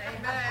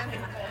 Amen.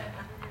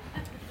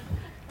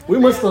 We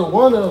must have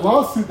won a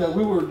lawsuit that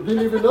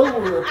didn't even know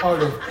we were a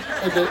part of.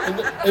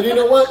 And you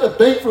know what? The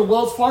bank from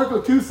Wells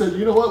Fargo too said,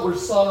 you know what? We're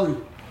sorry.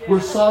 We're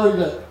sorry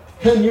that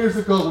 10 years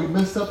ago we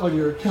messed up on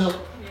your account.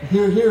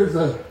 Here's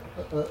a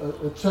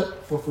check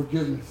for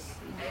forgiveness.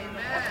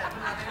 Amen.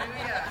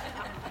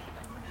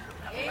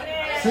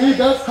 Hallelujah. See,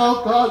 that's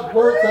how God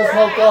works. That's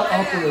how God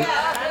operates.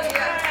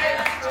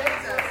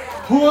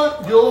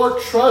 Put your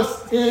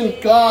trust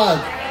in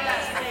God.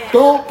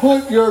 Don't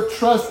put your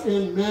trust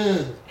in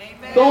man.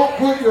 Don't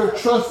put your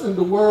trust in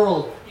the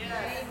world.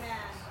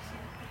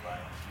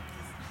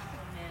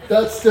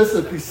 That's just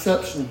a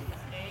deception.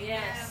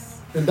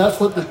 Yes. And that's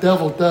what the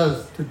devil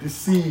does, to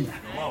deceive.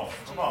 Come on.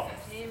 Come on.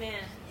 Amen.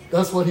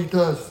 That's what he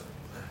does.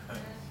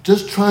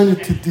 Just trying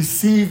to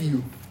deceive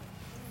you.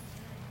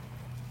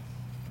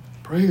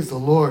 Praise the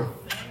Lord.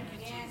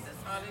 Jesus.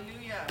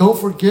 Hallelujah. Don't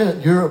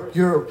forget,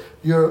 you're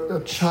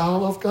a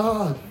child of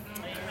God.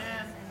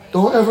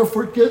 Don't ever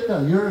forget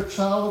that. You're a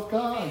child of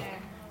God.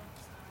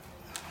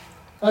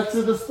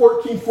 Exodus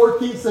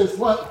 14:14 says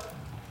what?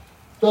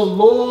 The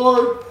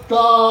Lord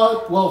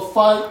God will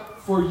fight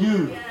for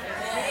you.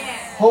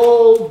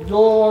 Hold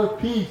your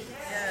peace.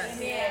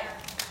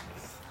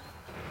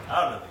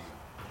 Hallelujah.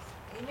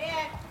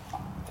 Amen.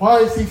 Why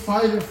is He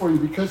fighting for you?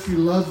 Because He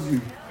loves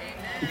you.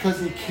 Because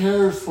He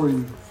cares for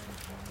you.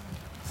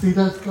 See,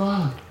 that's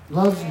God.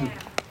 Loves you.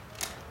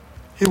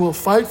 He will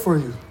fight for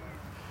you.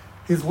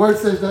 His word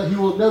says that He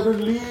will never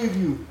leave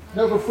you,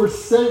 never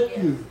forsake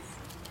you.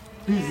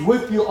 He's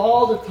with you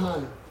all the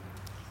time.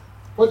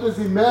 What does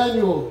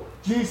Emmanuel,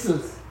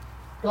 Jesus,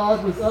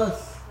 God with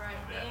us? Right.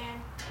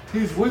 Amen.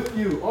 He's with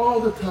you all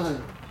the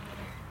time.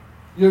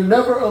 You're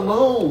never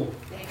alone.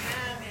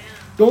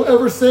 Don't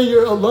ever say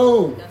you're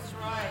alone. That's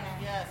right.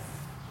 Yes.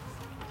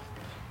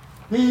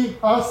 He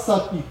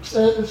asati.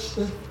 Yes.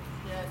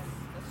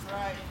 That's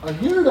right. I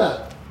hear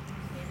that.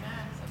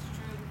 Amen. That's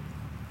true.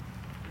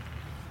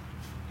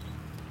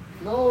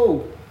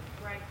 No,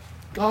 Right.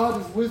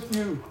 God is with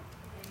you. Amen.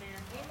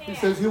 He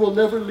says He will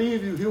never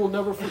leave you. He will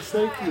never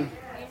forsake you.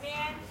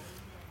 Amen.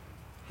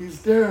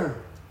 He's there.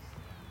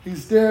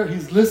 He's there.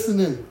 He's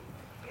listening.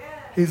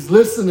 He's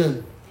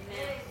listening.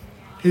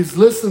 He's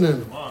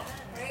listening. Come on.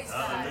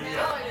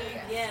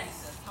 Hallelujah.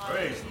 Yes.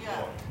 Praise the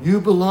Lord.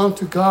 You belong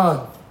to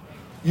God.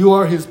 You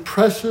are His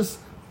precious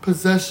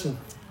possession.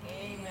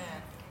 Amen.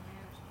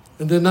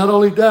 And then not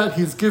only that,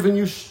 He's given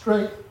you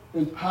strength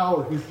and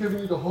power. He's given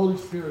you the Holy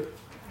Spirit.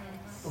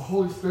 The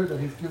Holy Spirit that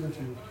He's given to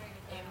you.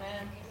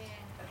 Amen.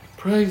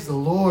 Praise the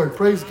Lord.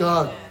 Praise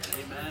God.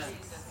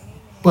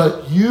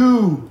 But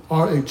you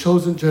are a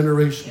chosen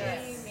generation,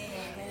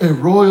 a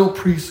royal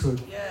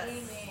priesthood,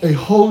 a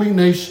holy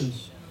nation,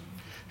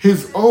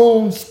 His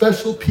own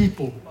special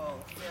people,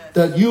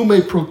 that you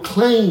may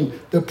proclaim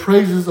the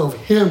praises of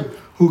Him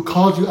who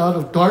called you out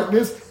of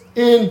darkness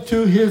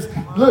into his,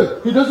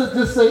 look, he doesn't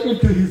just say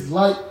into his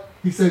light.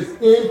 He says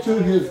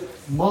into his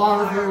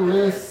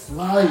marvelous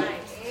light.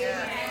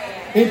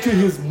 Into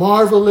his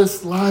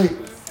marvelous light.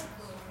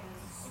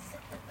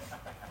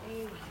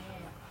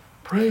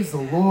 Praise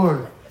the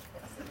Lord.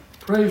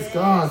 Praise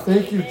God.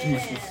 Thank you,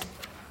 Jesus.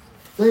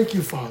 Thank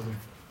you, Father.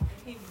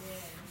 Amen.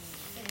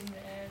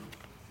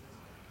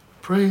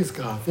 Praise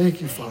God.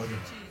 Thank you, Father.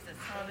 Jesus.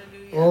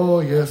 Hallelujah. Oh,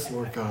 yes,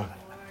 Lord God.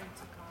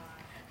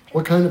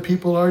 What kind of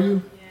people are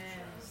you?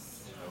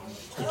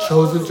 A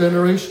chosen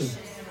generation.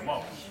 Come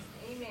on.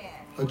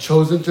 A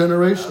chosen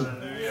generation.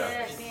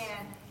 Hallelujah.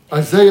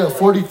 Isaiah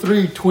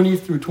 43, 20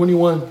 through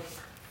 21.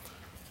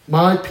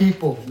 My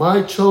people,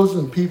 my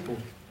chosen people,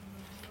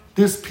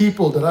 this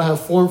people that I have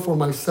formed for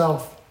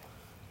myself,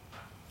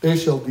 they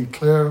shall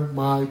declare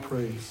my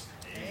praise.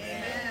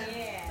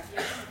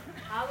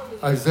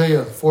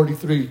 Isaiah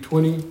 43,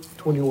 20,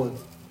 21.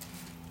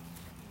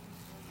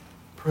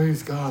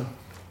 Praise God.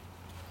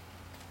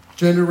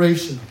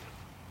 Generation.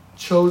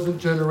 Chosen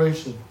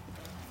generation.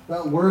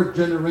 That word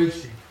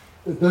generation,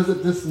 it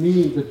doesn't just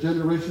mean the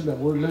generation that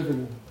we're living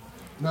in.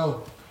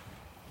 No.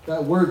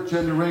 That word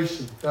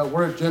generation,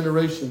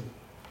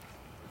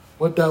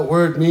 what that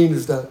word means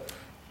is that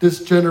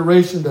this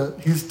generation that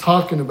he's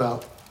talking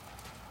about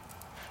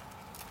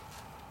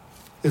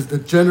is the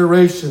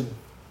generation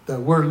that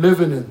we're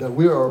living in, that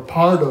we are a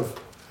part of,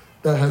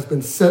 that has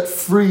been set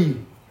free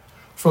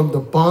from the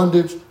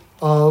bondage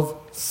of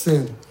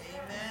sin.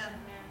 Amen.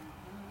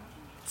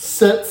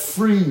 Set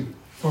free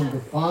from the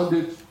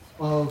bondage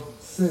of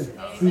sin.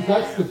 See,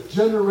 that's the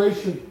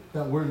generation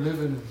that we're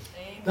living in.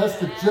 That's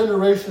the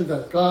generation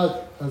that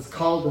God has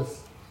called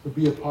us to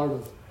be a part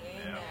of.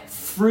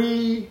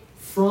 Free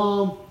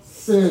from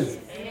sin.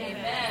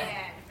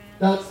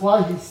 That's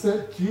why he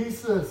sent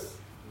Jesus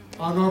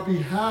on our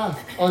behalf,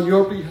 on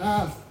your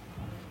behalf.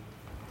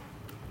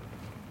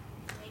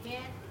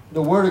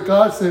 The Word of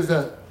God says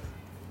that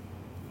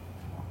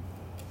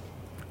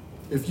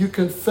if you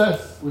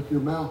confess with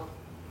your mouth,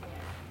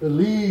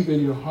 believe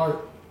in your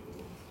heart,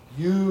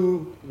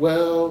 you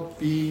will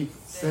be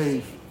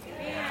saved.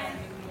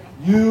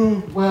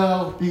 You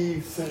will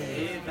be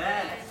saved.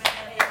 Amen.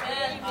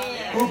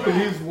 Who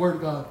believes the Word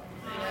of God?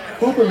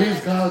 Who believes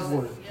God's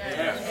Word?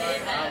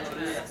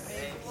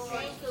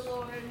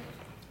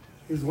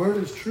 His Word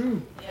is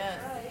true.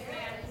 Yes.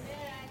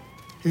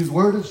 His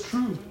Word is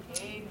true.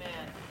 Amen.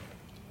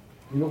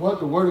 You know what?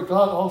 The Word of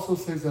God also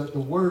says that the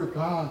Word of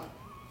God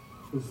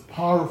is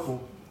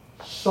powerful,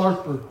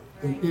 sharper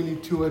than any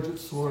two-edged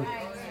sword.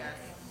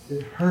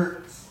 It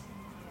hurts.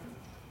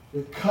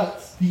 It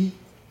cuts deep,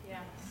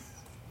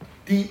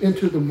 deep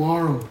into the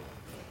marrow.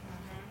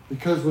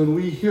 Because when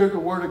we hear the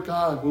Word of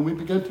God, when we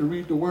begin to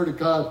read the Word of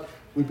God,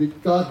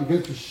 God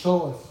begins to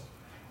show us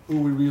who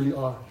we really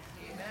are.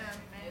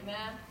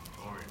 Amen.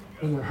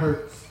 And it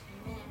hurts.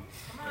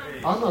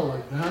 I'm not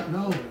like that,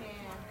 no.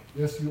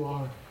 Yes, you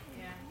are.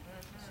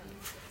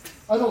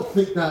 I don't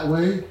think that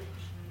way.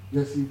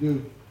 Yes, you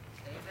do.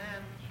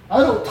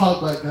 I don't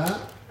talk like that.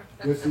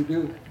 Yes, you do.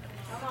 Amen.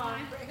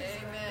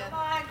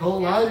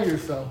 Don't lie to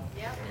yourself.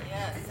 Yes.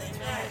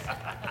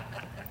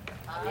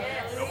 Amen.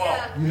 Come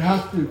on. You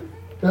have to.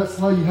 That's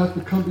why you have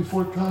to come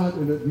before God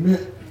and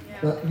admit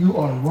that you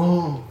are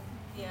wrong.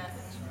 Yes.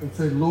 And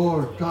say,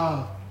 Lord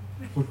God,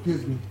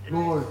 forgive me.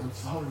 Lord, I'm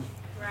sorry.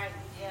 Right.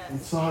 Yes. I'm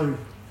sorry.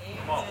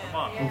 Come on. Come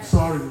on. I'm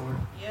sorry, Lord.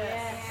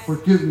 Yes.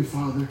 Forgive me,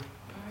 Father.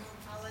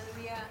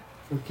 Hallelujah.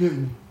 Forgive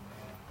me.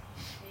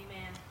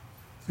 Amen.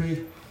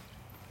 See,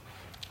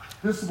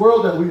 this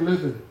world that we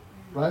live in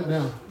right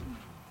now,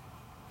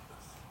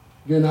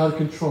 getting out of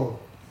control.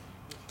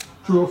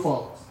 True or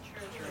false?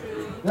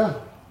 True. Yeah.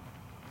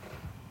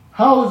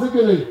 How is it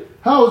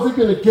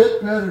gonna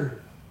get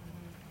better?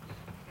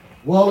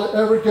 Will it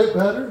ever get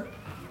better?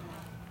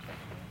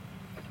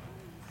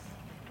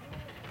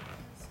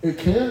 It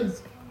can.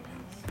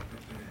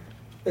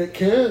 It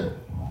can.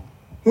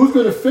 Who's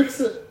gonna fix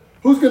it?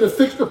 Who's gonna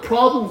fix the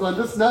problems on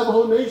this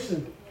Navajo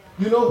nation?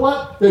 You know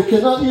what? They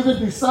cannot even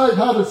decide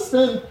how to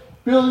spend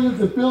billions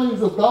and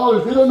billions of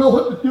dollars. They don't know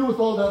what to do with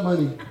all that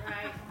money.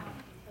 Right.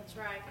 That's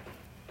right.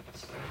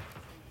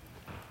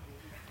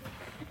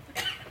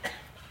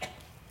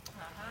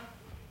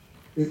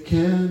 It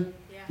can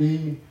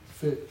be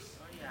fixed.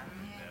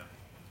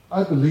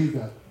 I believe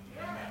that.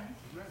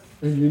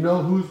 And you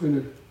know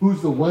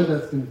who's the one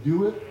that's gonna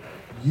do it?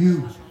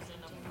 You.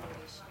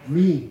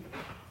 Me.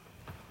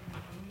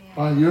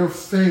 By your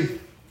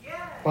faith,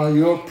 by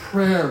your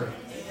prayer,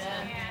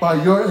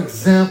 by your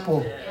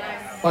example,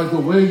 by the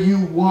way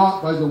you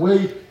walk, by the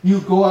way you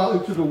go out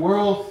into the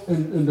world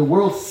and the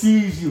world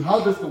sees you.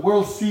 How does the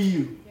world see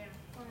you?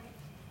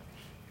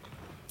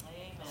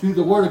 See,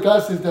 the Word of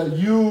God says that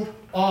you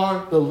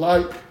are the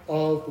light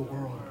of the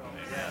world.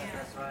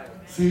 That's right.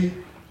 See?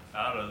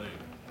 Hallelujah.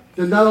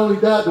 Then not only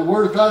that, the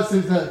Word of God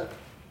says that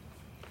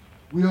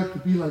we are to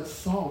be like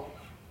salt.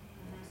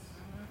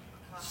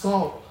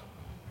 Salt.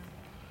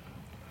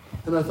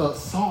 And I thought,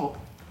 salt.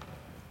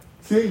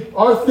 See,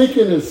 our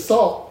thinking is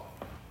salt.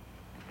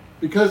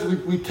 Because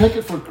we take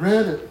it for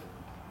granted.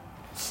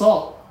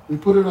 salt. We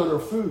put it on our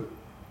food.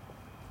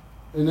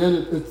 And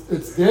then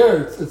it's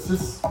there. It's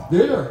just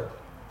there.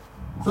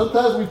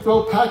 Sometimes we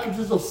throw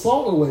packages of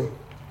salt away.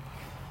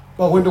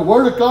 But when the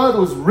Word of God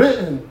was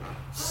written,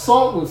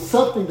 salt was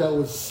something that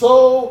was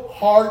so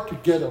hard to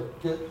get a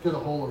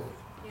hold of.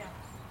 Yeah.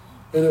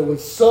 And it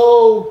was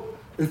so,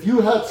 if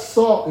you had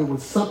salt, it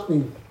was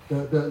something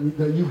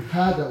that you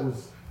had that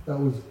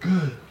was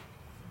good.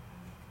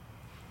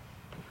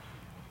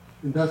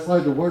 And that's why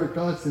the Word of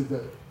God says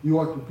that you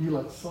are to be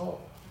like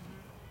salt.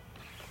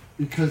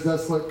 Because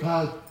that's what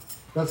God,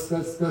 that's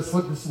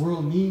what this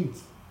world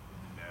needs.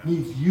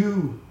 Needs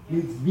you,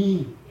 needs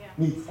me,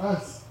 needs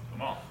us.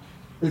 Come on.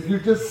 If you're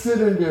just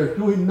sitting there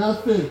doing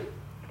nothing,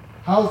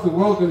 how's the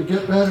world going to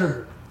get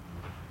better?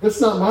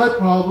 It's not my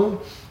problem.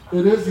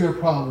 It is your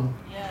problem.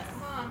 Yes.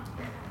 Come on.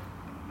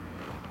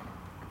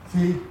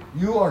 See,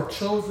 you are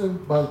chosen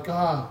by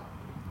God.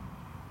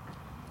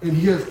 And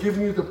He has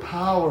given you the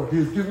power. He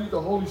has given you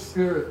the Holy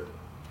Spirit.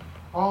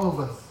 All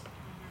of us.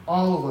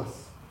 All of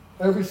us.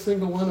 Every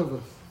single one of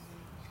us.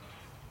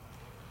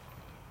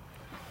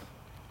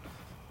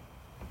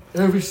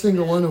 Every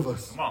single one of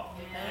us. Come on.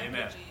 Thank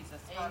Amen. you,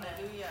 Jesus.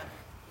 Hallelujah.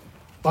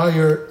 By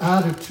your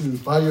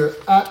attitude, by your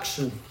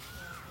action,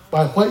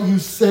 by what you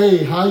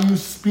say, how you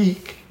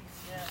speak.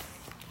 Yes.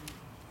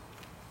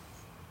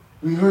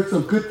 We heard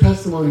some good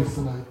testimonies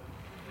tonight.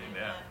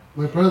 Amen.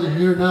 My brother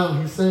here now,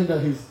 he's saying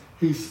that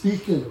he's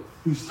speaking,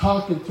 he's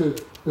talking to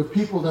the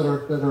people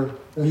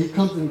that he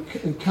comes in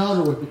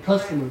encounter with, the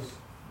customers,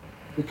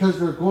 because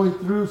they're going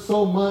through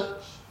so much.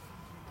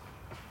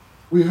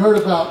 We heard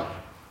about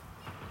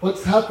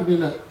what's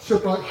happening at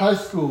Shiprock High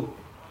School.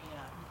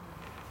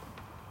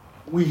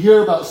 We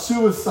hear about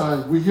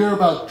suicide. We hear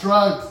about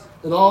drugs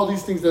and all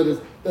these things that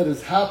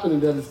is happening,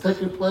 that is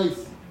taking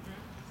place.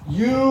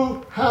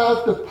 You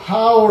have the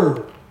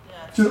power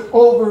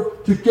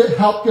to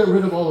help get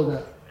rid of all of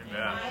that.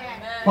 Amen.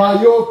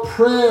 By your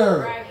prayer,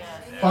 Right.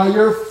 by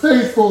your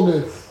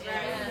faithfulness,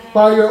 Right.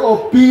 by your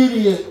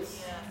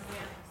obedience,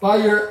 by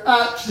your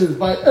actions,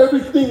 by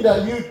everything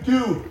that you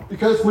do.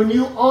 Because when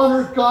you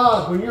honor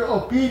God, when you're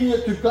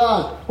obedient to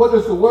God, what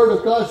does the Word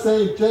of God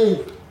say in James?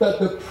 That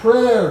the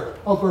prayer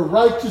of a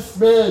righteous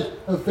man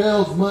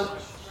avails much.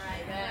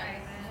 Right.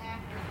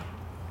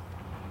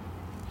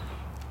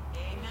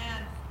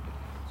 Amen.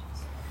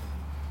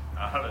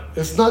 Hallelujah.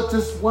 It's not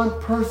just one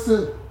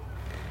person.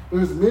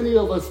 There's many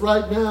of us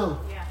right now.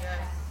 Yeah. Yes.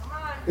 Come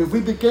on. If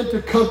we begin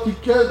to come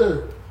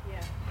together,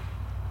 Yeah.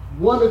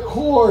 one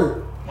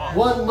accord, on.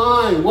 one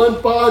mind,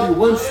 one body,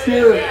 one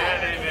spirit,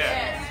 Amen.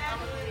 Yes.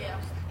 Hallelujah.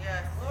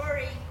 Yes.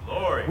 Glory.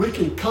 Glory. we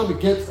can come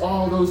against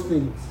all those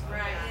things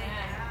Right.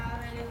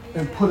 Hallelujah.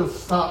 and put a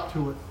stop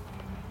to it.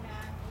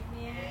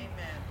 Amen.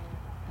 Amen.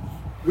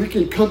 We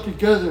can come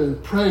together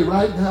and pray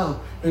right now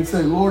and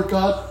say, Lord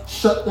God,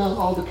 shut down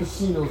all the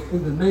casinos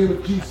in the name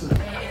of Jesus.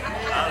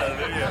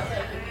 Hallelujah.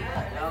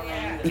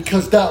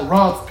 Because that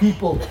robs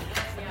people. Yes.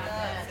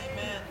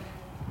 Amen.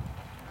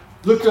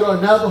 Look at our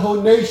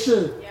Navajo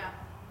nation. Yeah.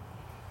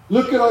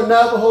 Look at our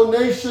Navajo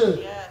nation.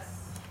 Yes.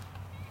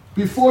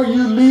 Before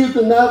you leave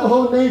the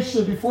Navajo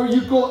nation, before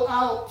you go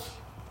out,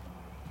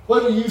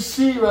 what do you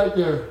see right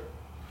there?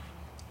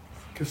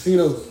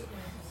 Casinos.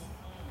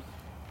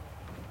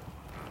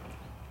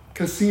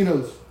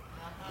 Casinos.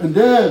 And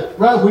then,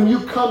 right when you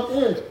come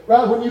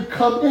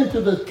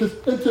into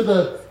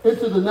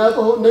the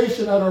Navajo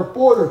Nation at our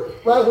border,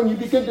 right when you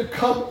begin to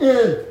come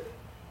in,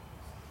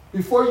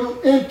 before you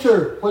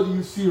enter, what do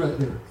you see right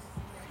there?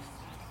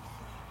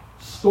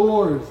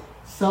 Stores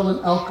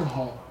selling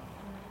alcohol.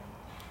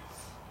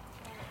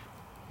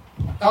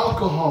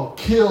 Alcohol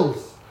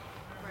kills.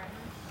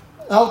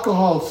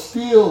 Alcohol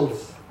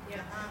steals.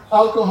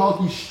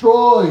 Alcohol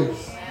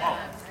destroys.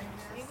 Amen.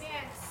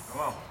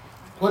 Come on.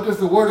 What does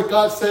the Word of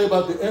God say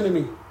about the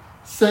enemy?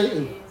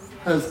 Satan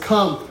has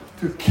come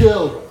to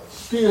kill,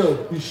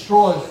 steal,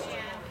 destroy.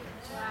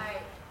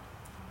 Right.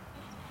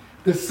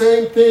 The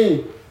same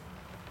thing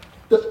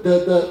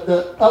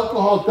that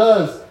alcohol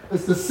does.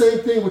 It's the same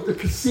thing with the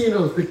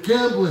casinos, the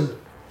gambling.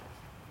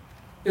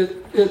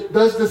 It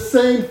does the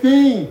same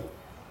thing.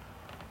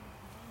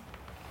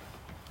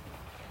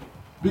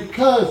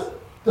 Because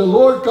the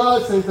Lord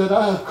God says that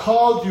I have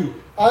called you.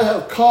 I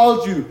have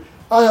called you.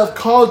 I have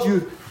called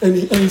you. And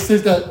he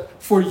says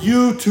that for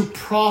you to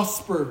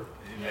prosper.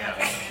 Amen.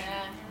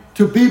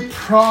 To be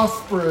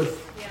prosperous.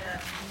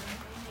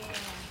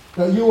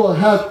 That you will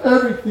have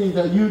everything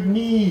that you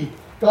need.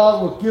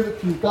 God will give it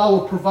to you. God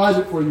will provide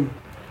it for you.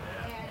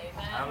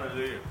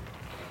 Hallelujah.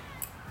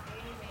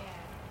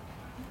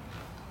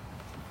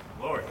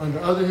 Glory. On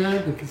the other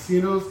hand, the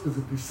casinos is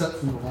a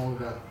deception of all of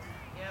that.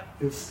 Yep.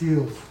 It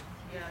steals.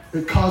 Yes.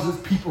 It causes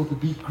people to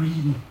be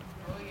greedy.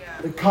 Oh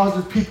yeah. It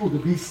causes people to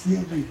be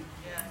stingy.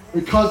 Yes.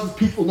 It causes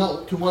people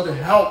not to want to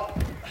help.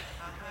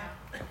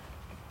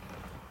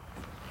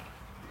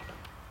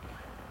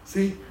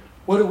 See,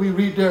 what did we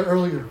read there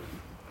earlier?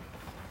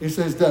 It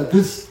says that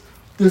this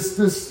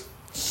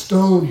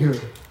stone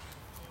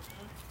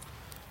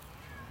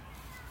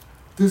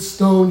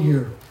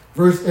here,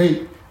 verse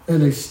 8,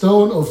 and a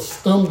stone of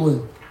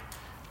stumbling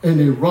and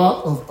a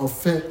rock of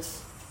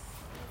offense.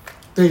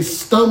 They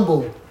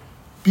stumble,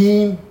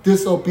 being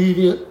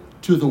disobedient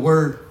to the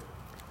word.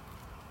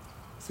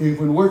 See,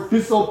 when we're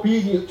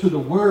disobedient to the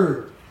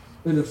word,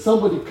 and if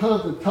somebody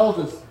comes and tells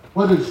us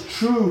what is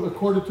true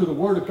according to the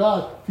word of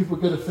God, people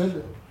get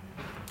offended.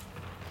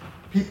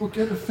 People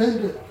get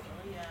offended.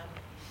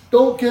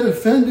 Don't get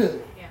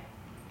offended. Yeah.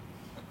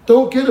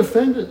 Don't get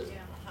offended.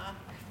 Yeah.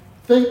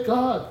 Thank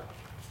God.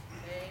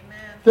 Amen.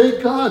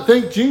 Thank God.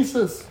 Thank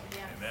Jesus.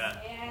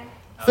 Amen.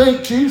 And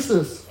Thank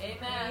Jesus.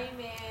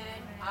 amen.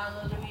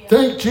 Hallelujah.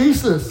 Thank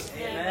Jesus.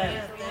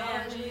 Amen.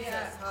 Thank you, Jesus.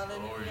 Glory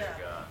Hallelujah.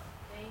 to God.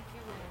 Thank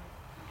you,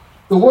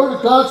 Lord. The word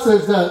of God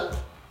says that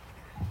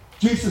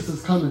Jesus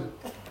is coming.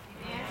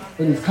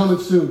 And he's coming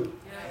soon.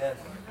 Yes.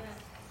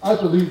 I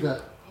believe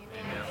that.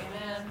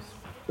 Amen.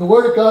 The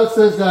word of God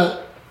says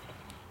that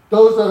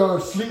those that are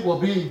asleep will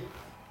be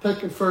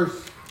taken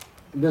first.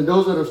 And then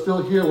those that are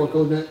still here will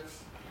go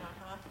next.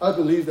 I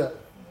believe that.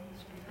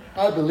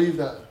 I believe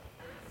that.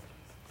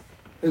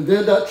 And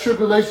then that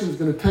tribulation is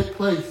going to take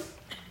place.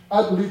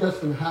 I believe that's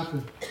going to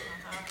happen.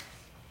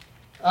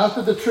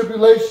 After the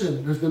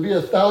tribulation, there's going to be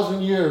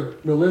 1,000-year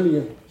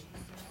millennium.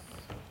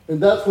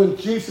 And that's when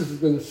Jesus is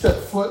going to set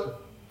foot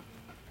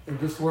in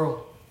this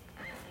world.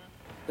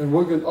 And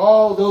we're going,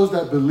 all those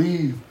that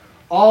believe,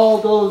 all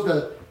those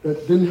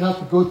that didn't have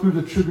to go through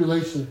the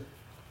tribulation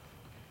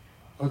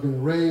are going to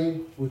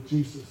reign with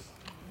Jesus.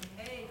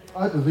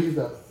 I believe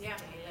that. Yeah.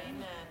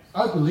 Amen.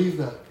 I believe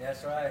that.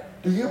 That's right.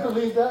 Do you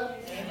believe that?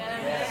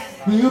 Yes.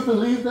 Do you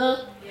believe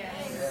that?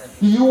 Yes.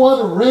 Do you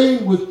want to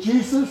reign with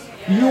Jesus?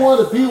 Do you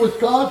want to be with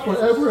God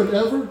forever and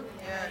ever?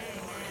 Yes.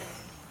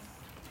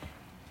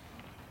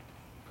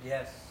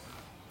 Yes.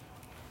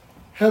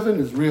 Heaven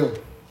is real. Amen.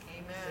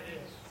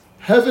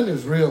 Heaven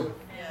is real.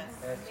 Yes.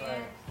 That's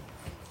right.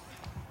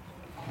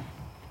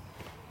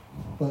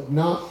 But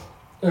not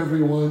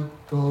everyone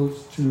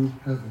goes to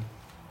heaven.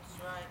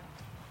 That's right.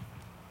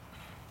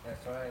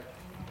 That's right.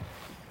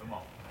 Come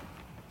on.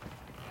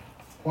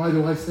 Why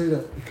do I say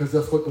that? Because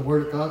that's what the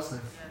Word of God says.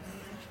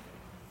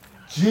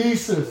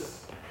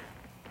 Jesus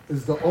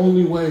is the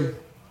only way.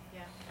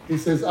 Yeah. He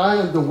says, I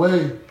am the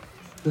way,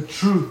 the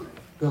truth,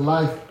 the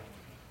life.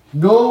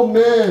 No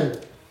man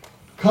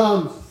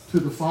comes to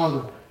the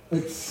Father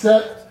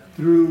except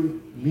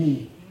through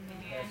me.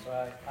 That's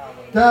right.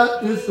 Hallelujah.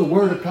 That is the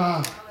Word of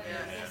God.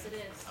 Yes, it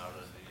is.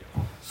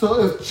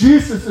 So if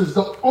Jesus is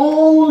the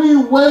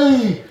only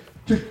way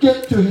to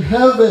get to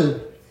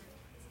heaven,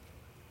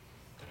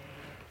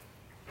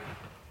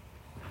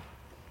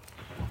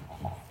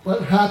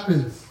 what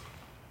happens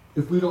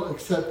if we don't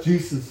accept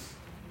Jesus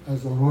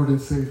as our Lord and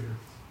Savior?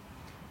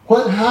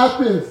 What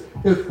happens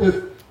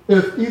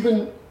if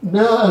even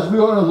now as we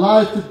are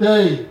alive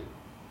today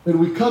and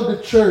we come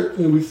to church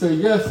and we say,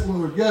 yes,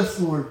 Lord, yes,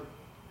 Lord.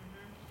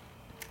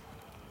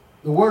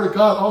 The Word of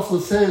God also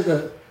says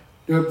that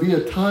there'll be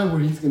a time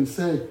where he's going to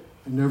say,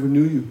 I never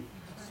knew you.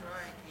 That's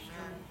right.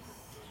 Amen.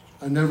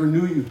 I never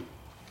knew you.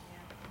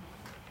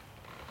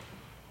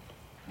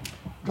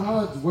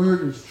 God's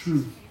Word is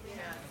true. Yes.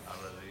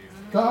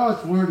 Hallelujah.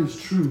 God's Word is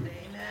true.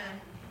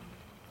 Amen.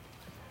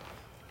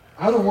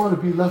 I don't want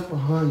to be left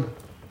behind.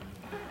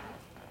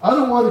 I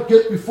don't want to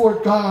get before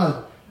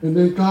God and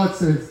then God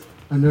says,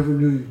 I never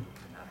knew you.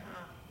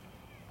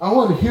 I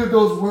want to hear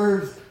those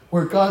words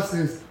where God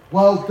says,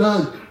 well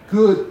done,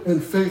 good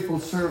and faithful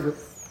servant.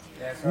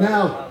 That's right.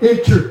 Now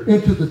enter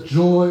into the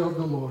joy of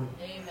the Lord.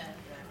 Amen.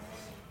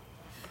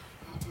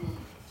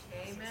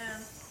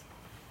 Amen.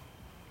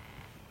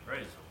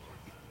 Praise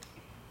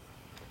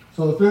the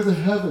So if there's a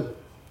heaven,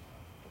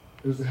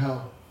 there's a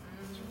hell.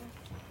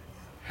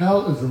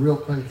 Hell is a real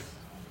place.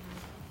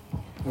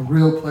 A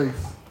real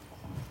place.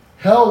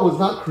 Hell was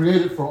not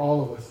created for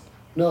all of us.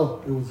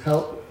 No, it was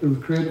hell. It was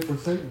created for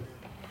Satan.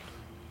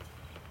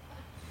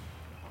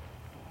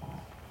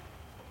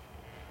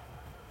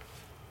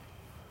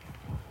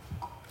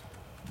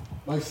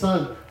 My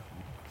son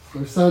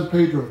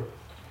Pedro,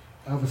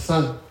 I have a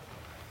son.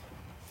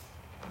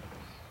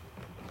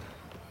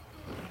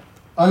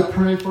 I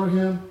pray for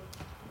him.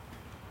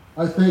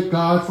 I thank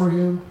God for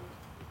him.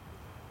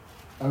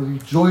 I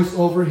rejoice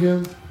over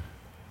him.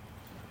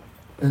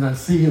 And I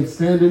see him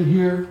standing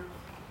here.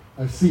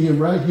 I see him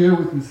right here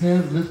with his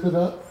hands lifted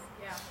up,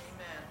 Yeah. Amen.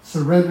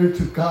 surrendered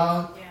to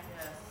God, Yeah.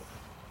 Yes.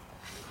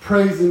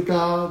 praising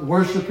God,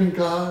 worshiping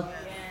God.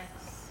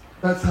 Yes.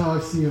 That's how I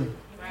see him.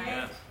 Right.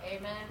 Yes.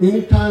 Amen.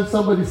 Anytime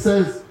somebody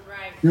says,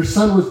 Right. your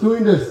son was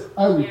doing this,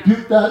 I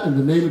rebuke that in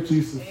the name of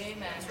Jesus. Amen.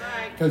 That's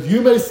right. Because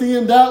you may see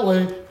him that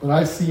way, but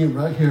I see him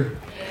right here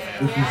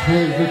with his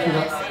hands lifted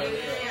up. Hallelujah.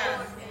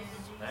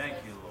 Thank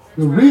you, Lord.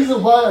 The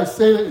reason why I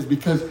say that is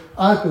because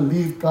I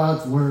believe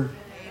God's word.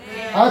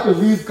 I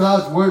believe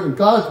God's word, and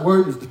God's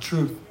word is the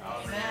truth.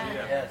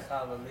 Hallelujah. Yes.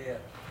 Hallelujah.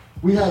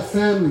 We have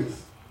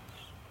families.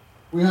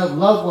 We have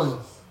loved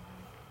ones.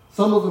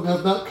 Some of them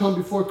have not come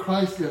before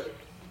Christ yet.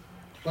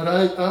 But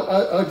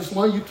I just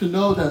want you to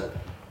know that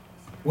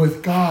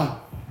with God,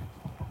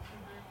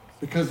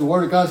 Because the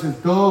Word of God says,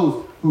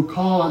 those who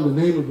call on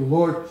the name of the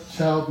Lord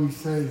shall be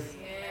saved.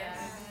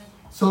 Yes.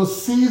 So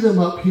see them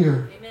up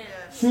here. Amen.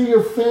 See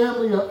your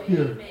family up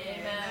here. Amen.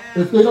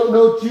 If they don't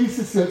know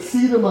Jesus yet,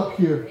 see them up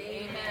here.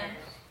 Amen.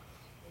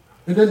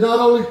 And then not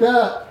only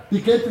that,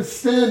 begin to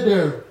stand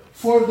there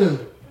for them.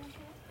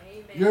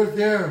 Amen. You're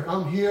there.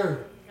 I'm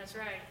here. That's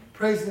right.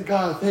 Praising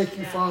God. Thank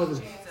you,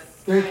 Father.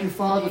 Thank you,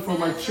 Father, for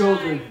my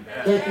children.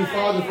 Thank you,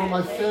 Father, for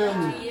my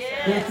family.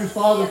 Thank you,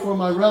 Father, for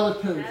my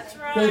relatives. That's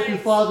right. Thank you,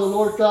 Father,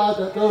 Lord God,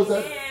 that those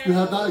that you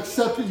have not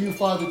accepted you,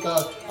 Father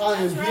God. I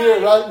am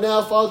here right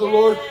now, Father,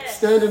 Lord,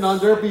 standing on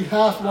their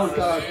behalf, Lord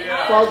God.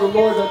 Father,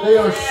 Lord, that they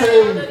are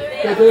saved,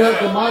 that they have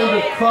the mind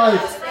of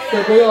Christ,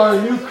 that they are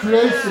a new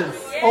creation.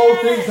 All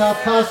things have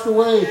passed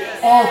away.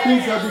 All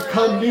things have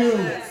become new.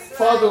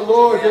 Father,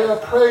 Lord, they are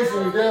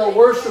praising you. They are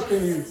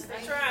worshiping you.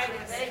 That's right.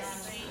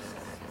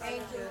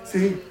 Thank you.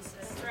 See,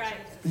 That's right.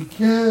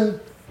 begin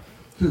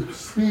to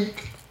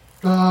speak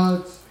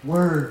God's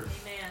word.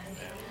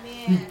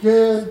 Amen.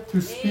 Begin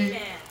to speak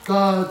Amen.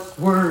 God's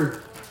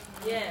word.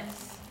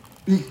 Yes.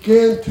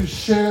 Begin to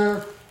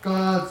share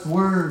God's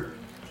word.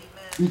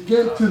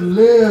 Begin to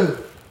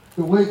live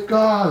the way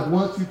God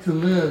wants you to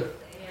live.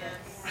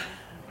 Yes.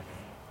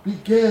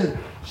 Begin,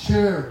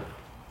 share.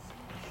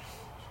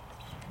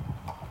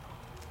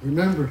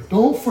 Remember,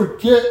 don't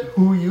forget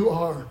who you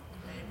are.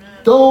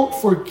 Don't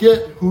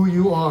forget who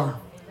you are.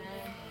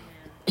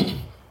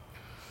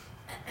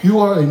 You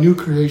are a new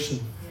creation.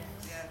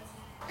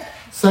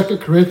 2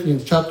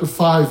 Corinthians chapter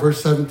 5,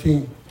 verse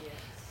 17.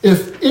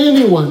 If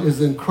anyone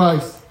is in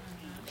Christ,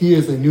 he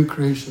is a new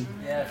creation.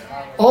 Yes,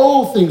 hallelujah.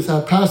 All things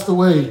have passed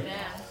away.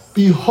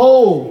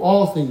 Behold,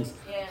 all things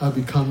have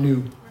become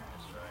new.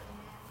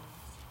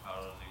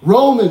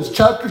 Romans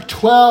chapter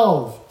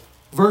 12,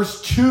 verse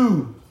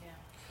 2.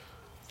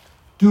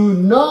 Do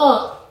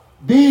not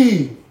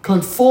be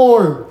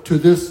conformed to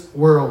this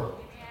world.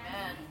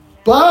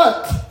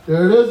 But,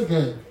 there it is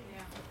again.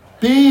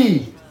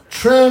 Be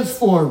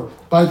transformed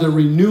by the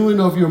renewing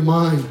of your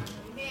mind,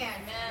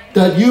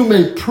 that you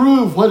may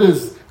prove what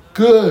is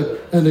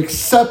good and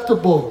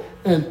acceptable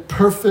and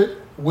perfect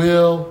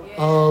will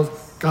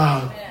of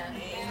God.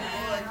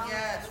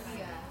 Yes.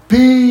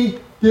 Be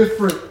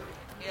different.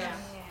 Yes.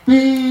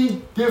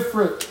 Be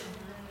different.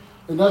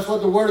 And that's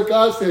what the Word of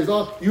God says.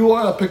 Oh, you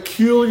are a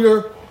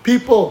peculiar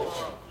people.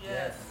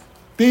 Yes.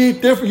 Be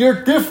different.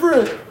 You're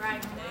different.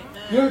 Right.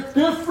 You're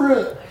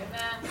different. Amen.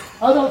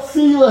 I don't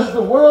see you as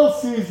the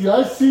world sees you.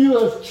 I see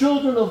you as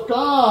children of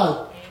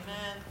God.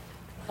 Amen.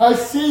 I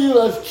see you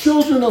as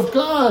children of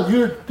God.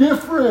 You're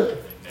different.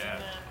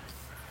 Yeah.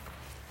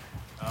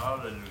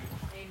 Hallelujah.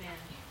 Amen.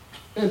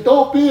 And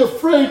don't be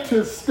afraid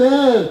to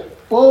stand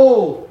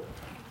bold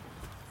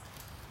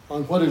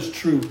on what is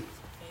true.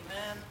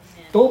 Amen.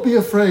 Don't be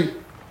afraid.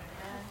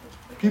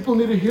 People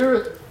need to hear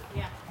it.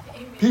 Yeah.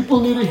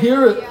 People need to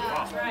hear it.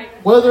 That's right.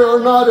 Whether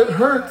or not it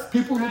hurts,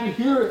 people need to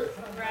hear it.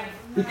 Right.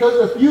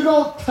 Because if you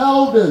don't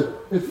tell them,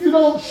 if you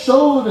don't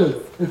show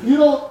them, if you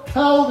don't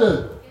tell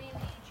them,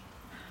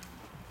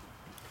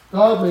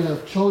 God may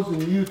have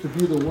chosen you to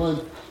be the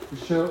one to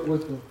share it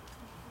with them.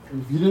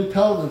 And if you didn't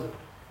tell them,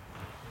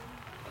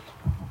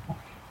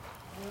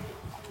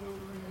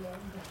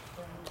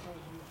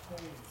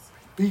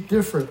 be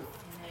different.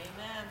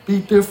 Amen. Be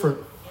different.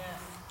 Yes.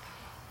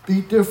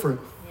 Be different.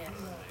 Yes.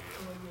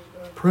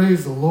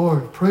 Praise the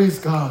Lord. Praise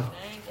God.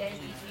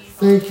 Thank you, Jesus.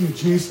 Thank you,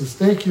 Jesus.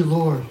 Thank you,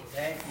 Lord.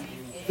 Thank you,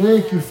 Jesus.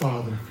 Thank you,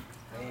 Father.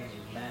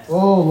 Amen.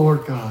 Oh,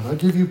 Lord God, I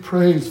give you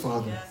praise,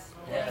 Father. Yes.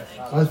 Yes,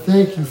 I hallelujah.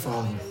 thank you,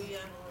 Father. Hallelujah.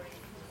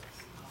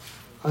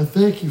 I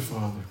thank you,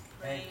 Father.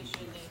 Thank you,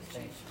 Jesus.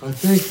 Thank you. I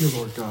thank you,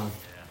 Lord God.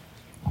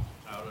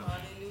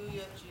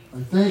 Hallelujah, Jesus.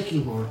 I thank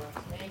you, Lord.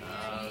 Thank you,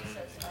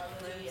 Jesus.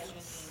 Hallelujah.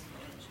 Jesus.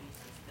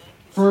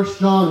 Thank you. 1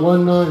 John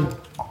 1:9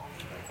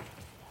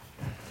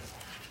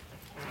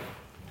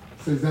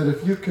 says that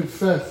if you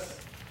confess,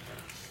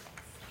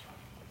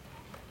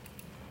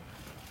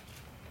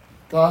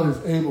 God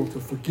is able to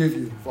forgive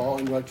you of all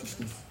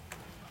unrighteousness.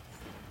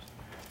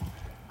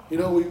 You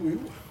know,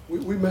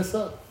 we mess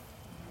up.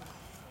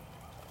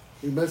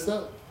 We mess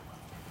up.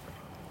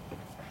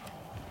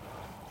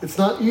 It's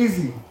not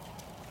easy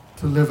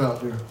to live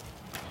out there.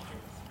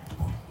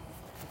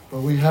 But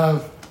we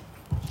have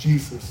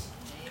Jesus.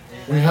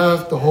 We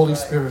have the Holy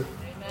Spirit.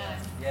 Amen.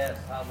 Yes,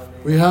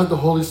 hallelujah. We have the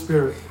Holy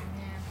Spirit.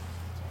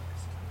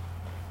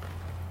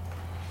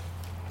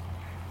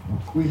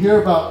 We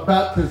hear about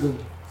baptism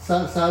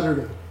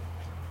Saturday.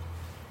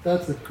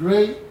 That's a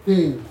great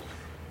thing.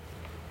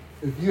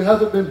 If you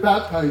haven't been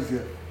baptized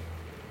yet,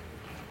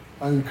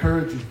 I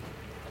encourage you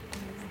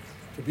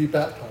to be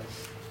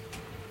baptized.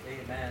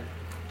 Amen.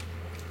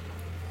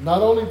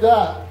 Not only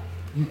that,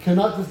 you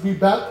cannot just be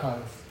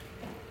baptized.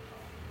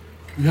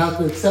 You have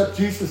to accept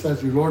Jesus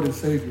as your Lord and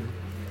Savior.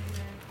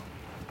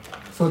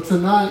 So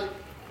tonight,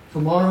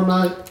 tomorrow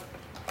night,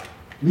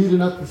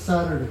 leading up to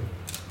Saturday,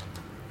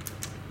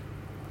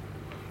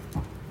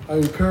 I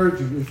encourage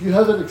you, if you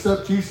haven't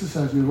accepted Jesus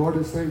as your Lord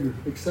and Savior,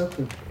 accept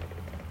Him.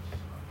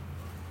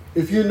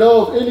 If you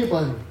know of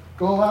anybody,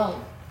 go out,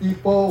 be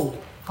bold,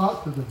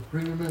 Talk to them.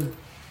 Bring them in.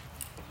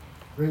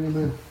 Bring them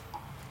in.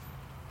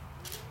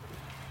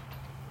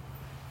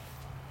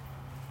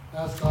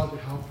 Ask God to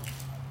help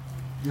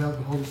you. You have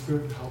the Holy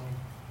Spirit to help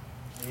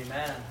you.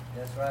 Amen.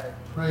 That's right.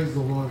 Praise the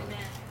Lord.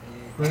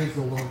 Praise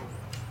the Lord.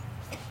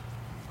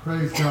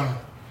 Praise God.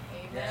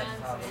 Yes,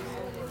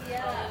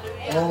 hallelujah.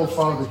 Oh,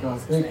 Father God,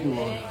 thank you,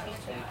 Lord.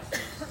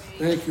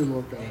 Thank you,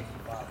 Lord God.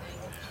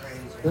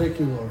 Thank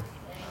you, Lord.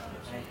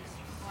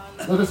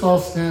 Let us all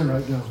stand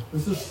right now.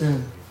 Let's just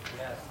stand.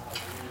 Yes,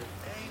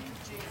 Thank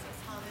you, Jesus.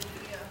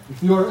 Hallelujah.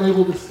 If you are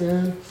able to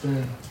stand,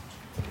 stand.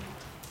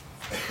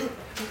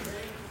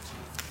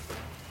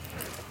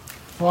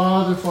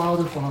 Father,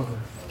 Father, Father.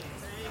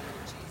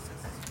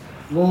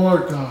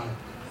 Lord God.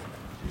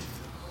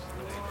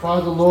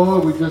 Father,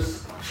 Lord, we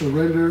just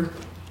surrender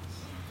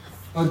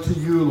unto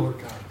you, Lord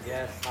God.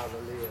 yes,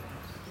 hallelujah.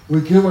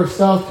 We give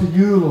ourselves to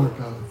you, Lord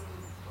God.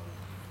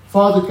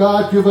 Father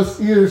God, give us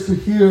ears to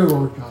hear,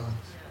 Lord God.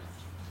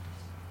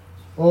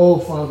 Oh,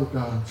 Father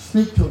God,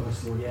 speak to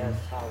us, Lord Yes,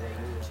 God. hallelujah.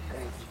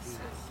 Thank you, Jesus.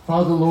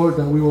 Father, Lord,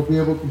 that we will be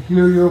able to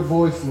hear your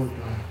voice, Lord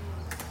God.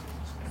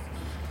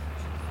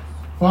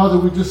 Father,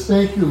 we just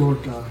thank you,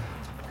 Lord God,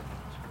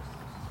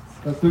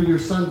 that through your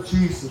Son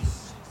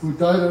Jesus, who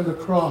died on the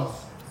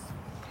cross,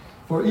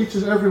 for each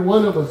and every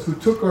one of us who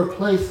took our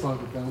place,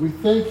 Father God, we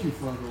thank you,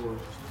 Father, Lord.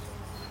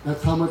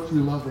 That's how much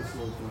you love us,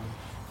 Lord God.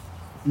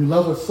 You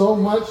love us so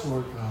much,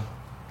 Lord God,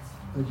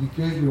 that you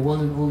gave your one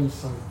and only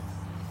Son.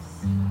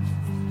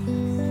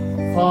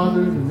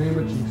 Father, in the name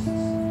of Jesus,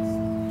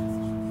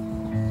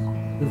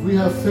 if we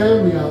have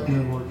family out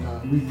there, Lord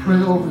God, we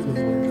pray over them,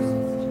 Lord God.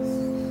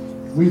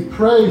 We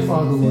pray,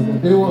 Father, Lord,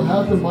 that they will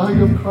have the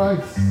mind of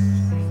Christ,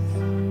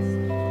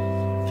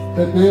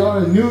 that they are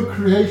a new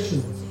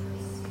creation.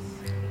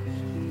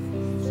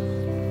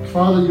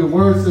 Father, your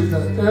word says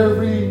that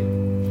every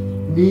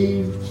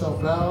knee shall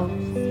bow,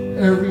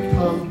 every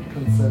tongue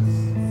confess.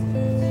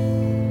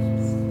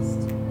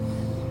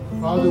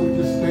 Father, we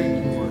just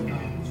thank you, Lord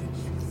God.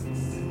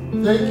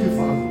 Thank you,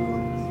 Father,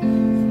 Lord,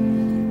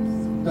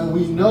 that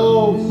we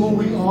know who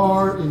we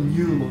are in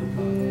you, Lord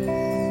God.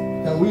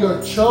 That we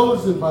are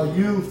chosen by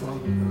you, Father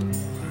God.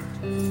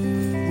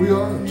 We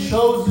are a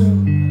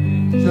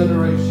chosen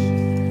generation.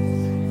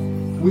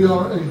 We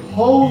are a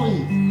holy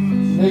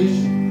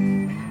nation.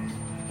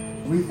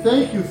 We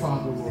thank you,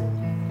 Father, Lord,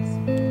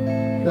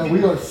 that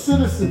we are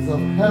citizens of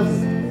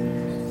heaven.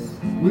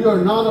 We are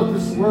not of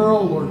this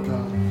world, Lord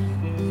God,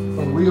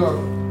 but we are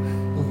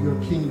of your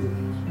kingdom.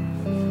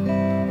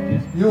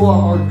 You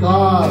are our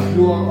God.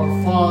 You are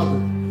our Father,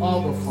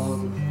 Abba,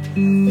 Father.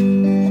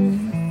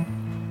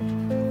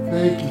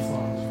 Thank you,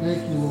 Father.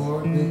 Thank you,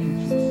 Lord. Thank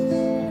you, Jesus.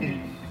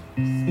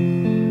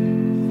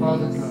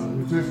 Father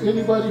God, if there's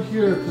anybody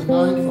here tonight,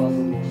 Father,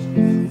 Lord,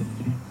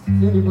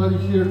 anybody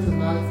here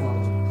tonight,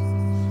 Father,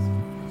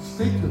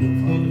 speak to them,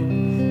 Father.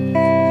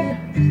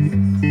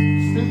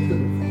 Speak to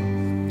them, Father.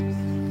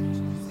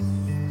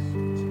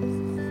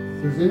 If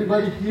there's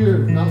anybody here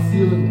not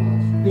feeling well,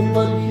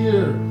 anybody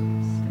here,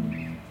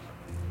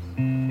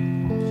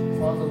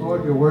 Father,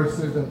 Lord, your word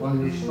says that by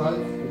your stripes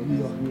that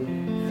you are healed.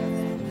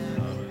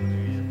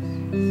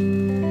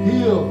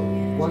 Healed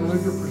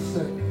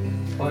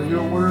 100% by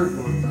your word,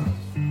 Lord God,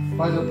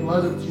 by the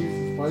blood of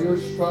Jesus, by your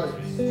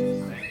stripes.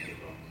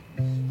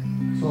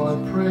 So I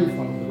pray,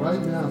 Father,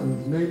 right now in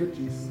the name of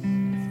Jesus,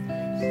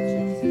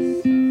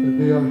 that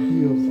they are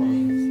healed,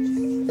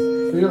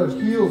 Father. They are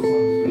healed,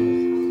 Father God,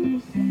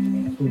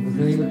 in the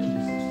name of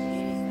Jesus.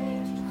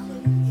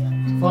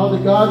 Father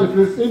God, if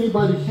there's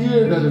anybody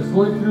here that is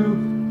going through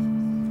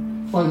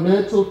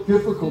financial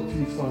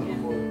difficulties, Father,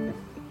 Lord,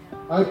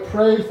 I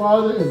pray,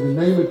 Father, in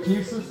the name of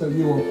Jesus, that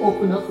you will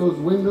open up those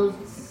windows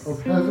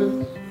of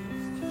heaven,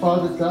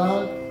 Father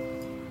God,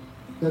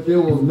 that they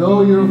will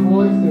know your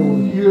voice, they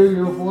will hear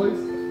your voice,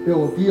 they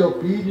will be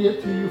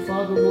obedient to you,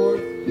 Father, Lord,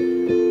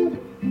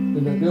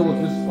 and that they will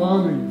just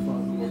honor you,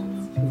 Father, Lord,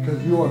 because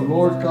you are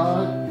Lord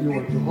God, you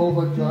are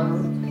Jehovah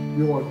Jireh,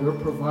 you are their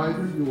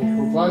provider, you will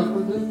provide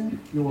for them,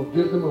 you will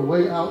give them a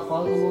way out,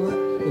 Father, Lord,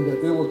 and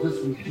that they will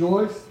just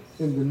rejoice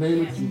in the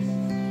name of Jesus.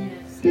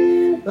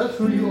 That's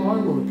who you are,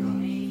 Lord God.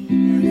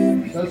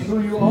 That's who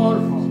you are,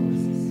 Father.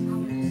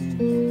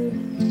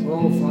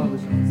 Oh, Father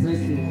God,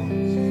 thank you, Lord.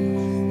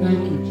 Thank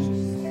you, Jesus.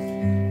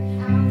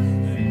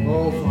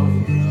 Oh, Father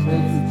God,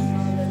 thank you, Jesus.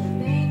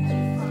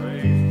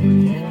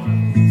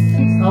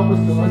 Help us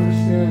to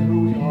understand who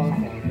we are,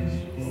 Father.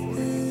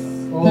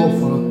 Oh,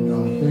 Father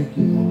God, thank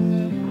you, Lord.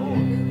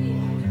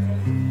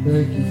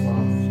 Thank you,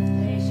 Father.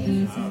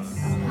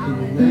 In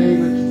the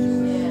name of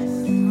Jesus.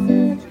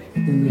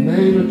 In the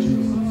name of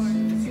Jesus.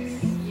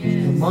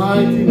 In the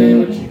mighty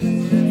name of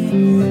Jesus.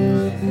 In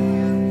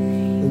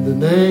the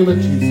name of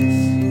Jesus.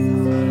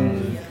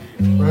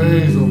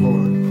 Praise the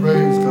Lord.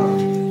 Praise God.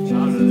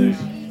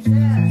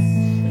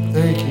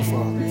 Thank you,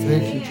 Father.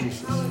 Thank you,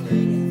 Jesus.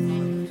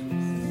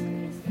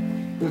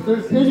 If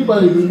there's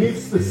anybody who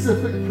needs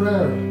specific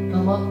prayer,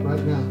 come up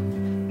right now.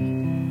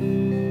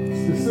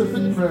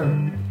 Specific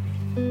prayer.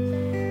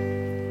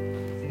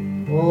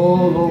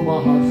 Oh, Lord,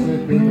 my heart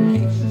said,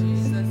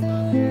 Jesus,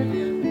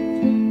 hallelujah.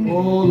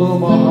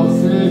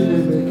 Mahasete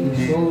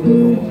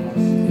Bekishoda